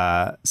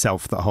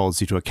self that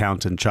holds you to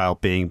account, and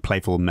child being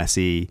playful,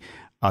 messy,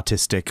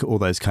 artistic, all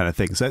those kind of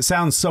things. So it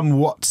sounds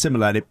somewhat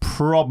similar, and it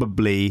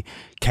probably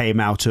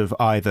came out of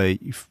either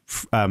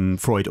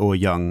Freud or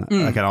Jung,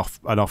 like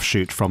an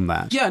offshoot from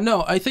that. Yeah,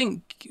 no, I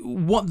think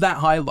what that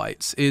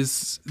highlights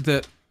is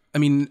that, I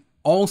mean,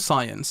 all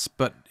science,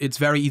 but it's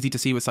very easy to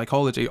see with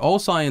psychology, all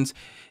science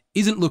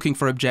isn't looking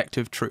for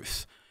objective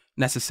truth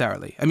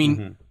necessarily. I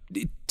mean,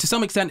 to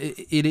some extent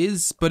it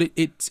is, but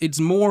it's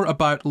more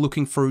about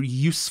looking for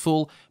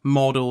useful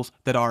models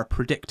that are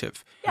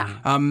predictive. Yeah.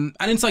 And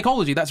in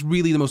psychology, that's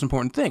really the most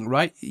important thing,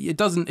 right? It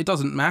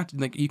doesn't matter.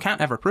 Like, you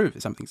can't ever prove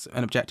that something's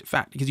an objective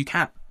fact, because you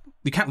can't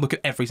look at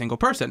every single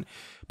person,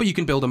 but you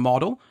can build a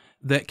model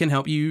that can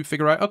help you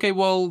figure out,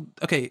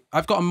 okay,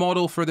 I've got a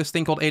model for this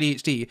thing called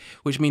ADHD,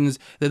 which means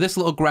that this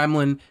little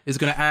gremlin is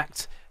going to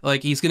act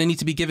like he's going to need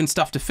to be given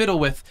stuff to fiddle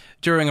with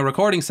during a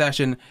recording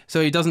session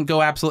so he doesn't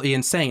go absolutely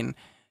insane.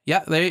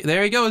 Yeah,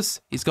 there he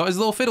goes. He's got his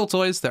little fiddle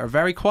toys that are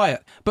very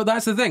quiet. But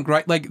that's the thing,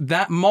 right? Like,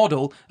 that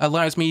model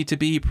allows me to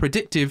be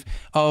predictive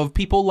of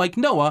people like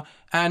Noah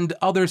and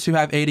others who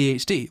have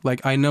ADHD.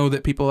 Like, I know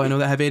that people that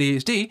have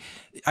ADHD,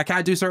 I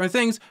can't do certain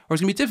things, or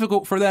it's going to be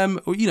difficult for them.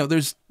 Or, you know,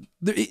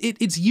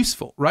 it's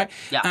useful, right?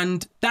 Yeah.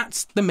 And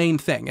that's the main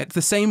thing. It's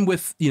the same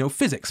with, you know,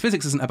 physics.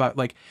 Physics isn't about,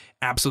 like,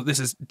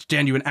 this is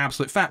genuine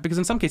absolute fact, because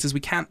in some cases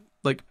we can't,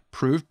 like,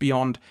 prove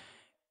beyond...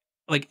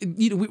 Like,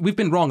 you know, we've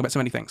been wrong about so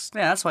many things.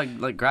 Yeah, that's why,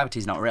 like,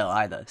 gravity's not real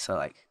either. So,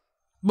 like,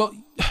 well,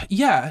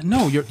 yeah,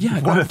 no,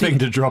 what a thing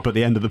to drop at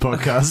the end of the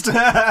podcast.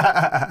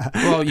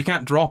 Well, you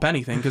can't drop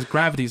anything because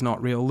gravity's not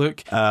real,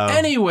 Luke.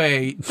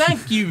 Anyway,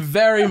 thank you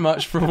very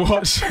much for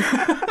watching.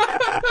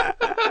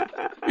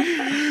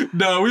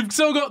 No, we've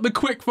still got the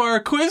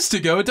quickfire quiz to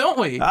go, don't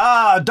we?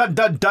 Dun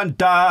dun dun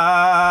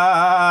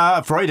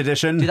dun. Freud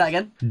edition. Do that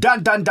again.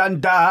 Dun dun dun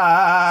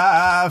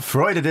dun.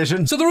 Freud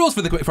edition. So the rules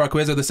for the quickfire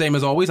quiz are the same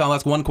as always. I'll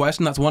ask one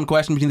question. That's one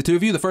question between the two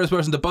of you. The first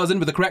person to buzz in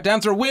with the correct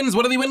answer wins.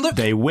 What do they win, Luke?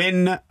 They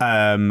win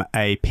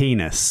a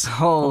penis.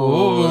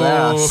 Oh,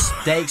 there are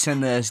stakes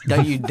in this.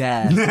 Don't you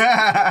dare.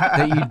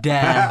 Don't you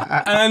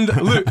dare. And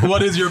Luke,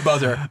 what is your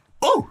buzzer?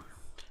 Oh!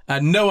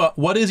 And Noah,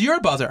 what is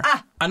your buzzer?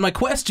 And my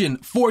question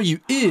for you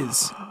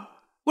is,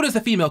 what is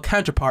the female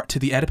counterpart to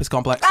the Oedipus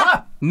complex?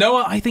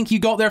 Noah, I think you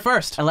got there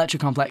first. Electra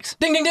complex.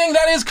 Ding, ding, ding,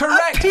 that is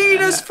correct. A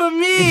penis for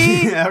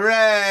me.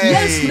 Hooray!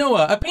 Yes,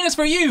 Noah, a penis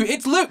for you.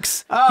 It's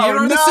Luke's. Oh, Here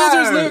are the no.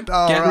 scissors, Luke.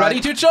 All Get right.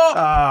 ready to chop.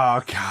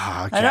 Oh,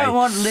 God. Okay. I don't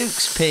want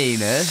Luke's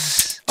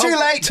penis. Too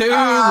late. Too late.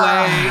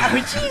 Oh,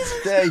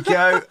 Jesus. There you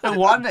go.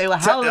 One,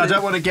 how I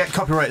don't want to get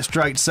copyright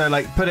striked, so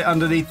put it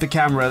underneath the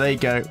camera. There you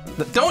go.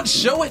 Don't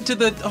show it to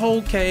the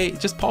okay.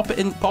 Just pop it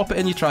in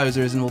your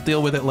trousers, and we'll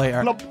deal with it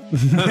later. Well,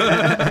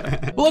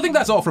 I think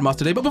that's all from us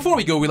today. But before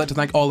we go, we'd like to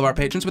thank all of our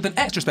patrons with an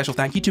extra special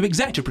thank you to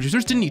executive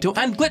producers Danito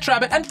and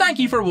Glitchrabbit, and thank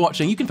you for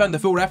watching. You can find the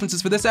full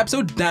references for this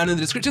episode down in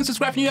the description.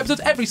 Subscribe for new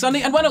episodes every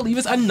Sunday, and why not leave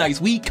us a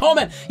nice wee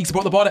comment? You can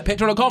support the pod at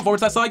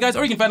patreon.com/Sci Guys,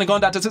 or you can find a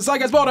contact us at Sci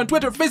Guys Pod on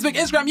Twitter, Facebook,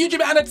 Instagram,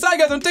 YouTube, and at Sci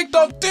Guys on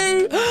TikTok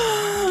too.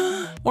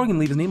 Or you can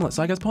leave his email at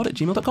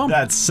sciguyspod@gmail.com.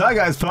 That's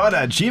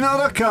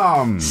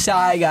sciguyspod@gmail.com.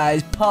 Sci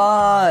Guys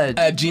Pod.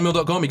 At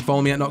gmail.com. You can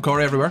follow me at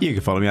NotCorey everywhere. You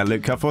can follow me at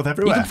Luke Cutforth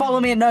everywhere. You can follow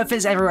me at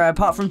NoahFinnce everywhere,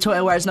 apart from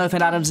Twitter, where it's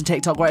NoahFinnce Adams, and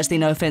TikTok, where it's the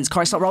NoahFinnce.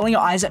 Corey, stop rolling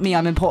your eyes at me.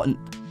 I'm important.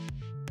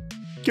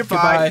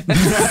 Goodbye.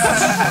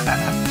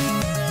 Goodbye.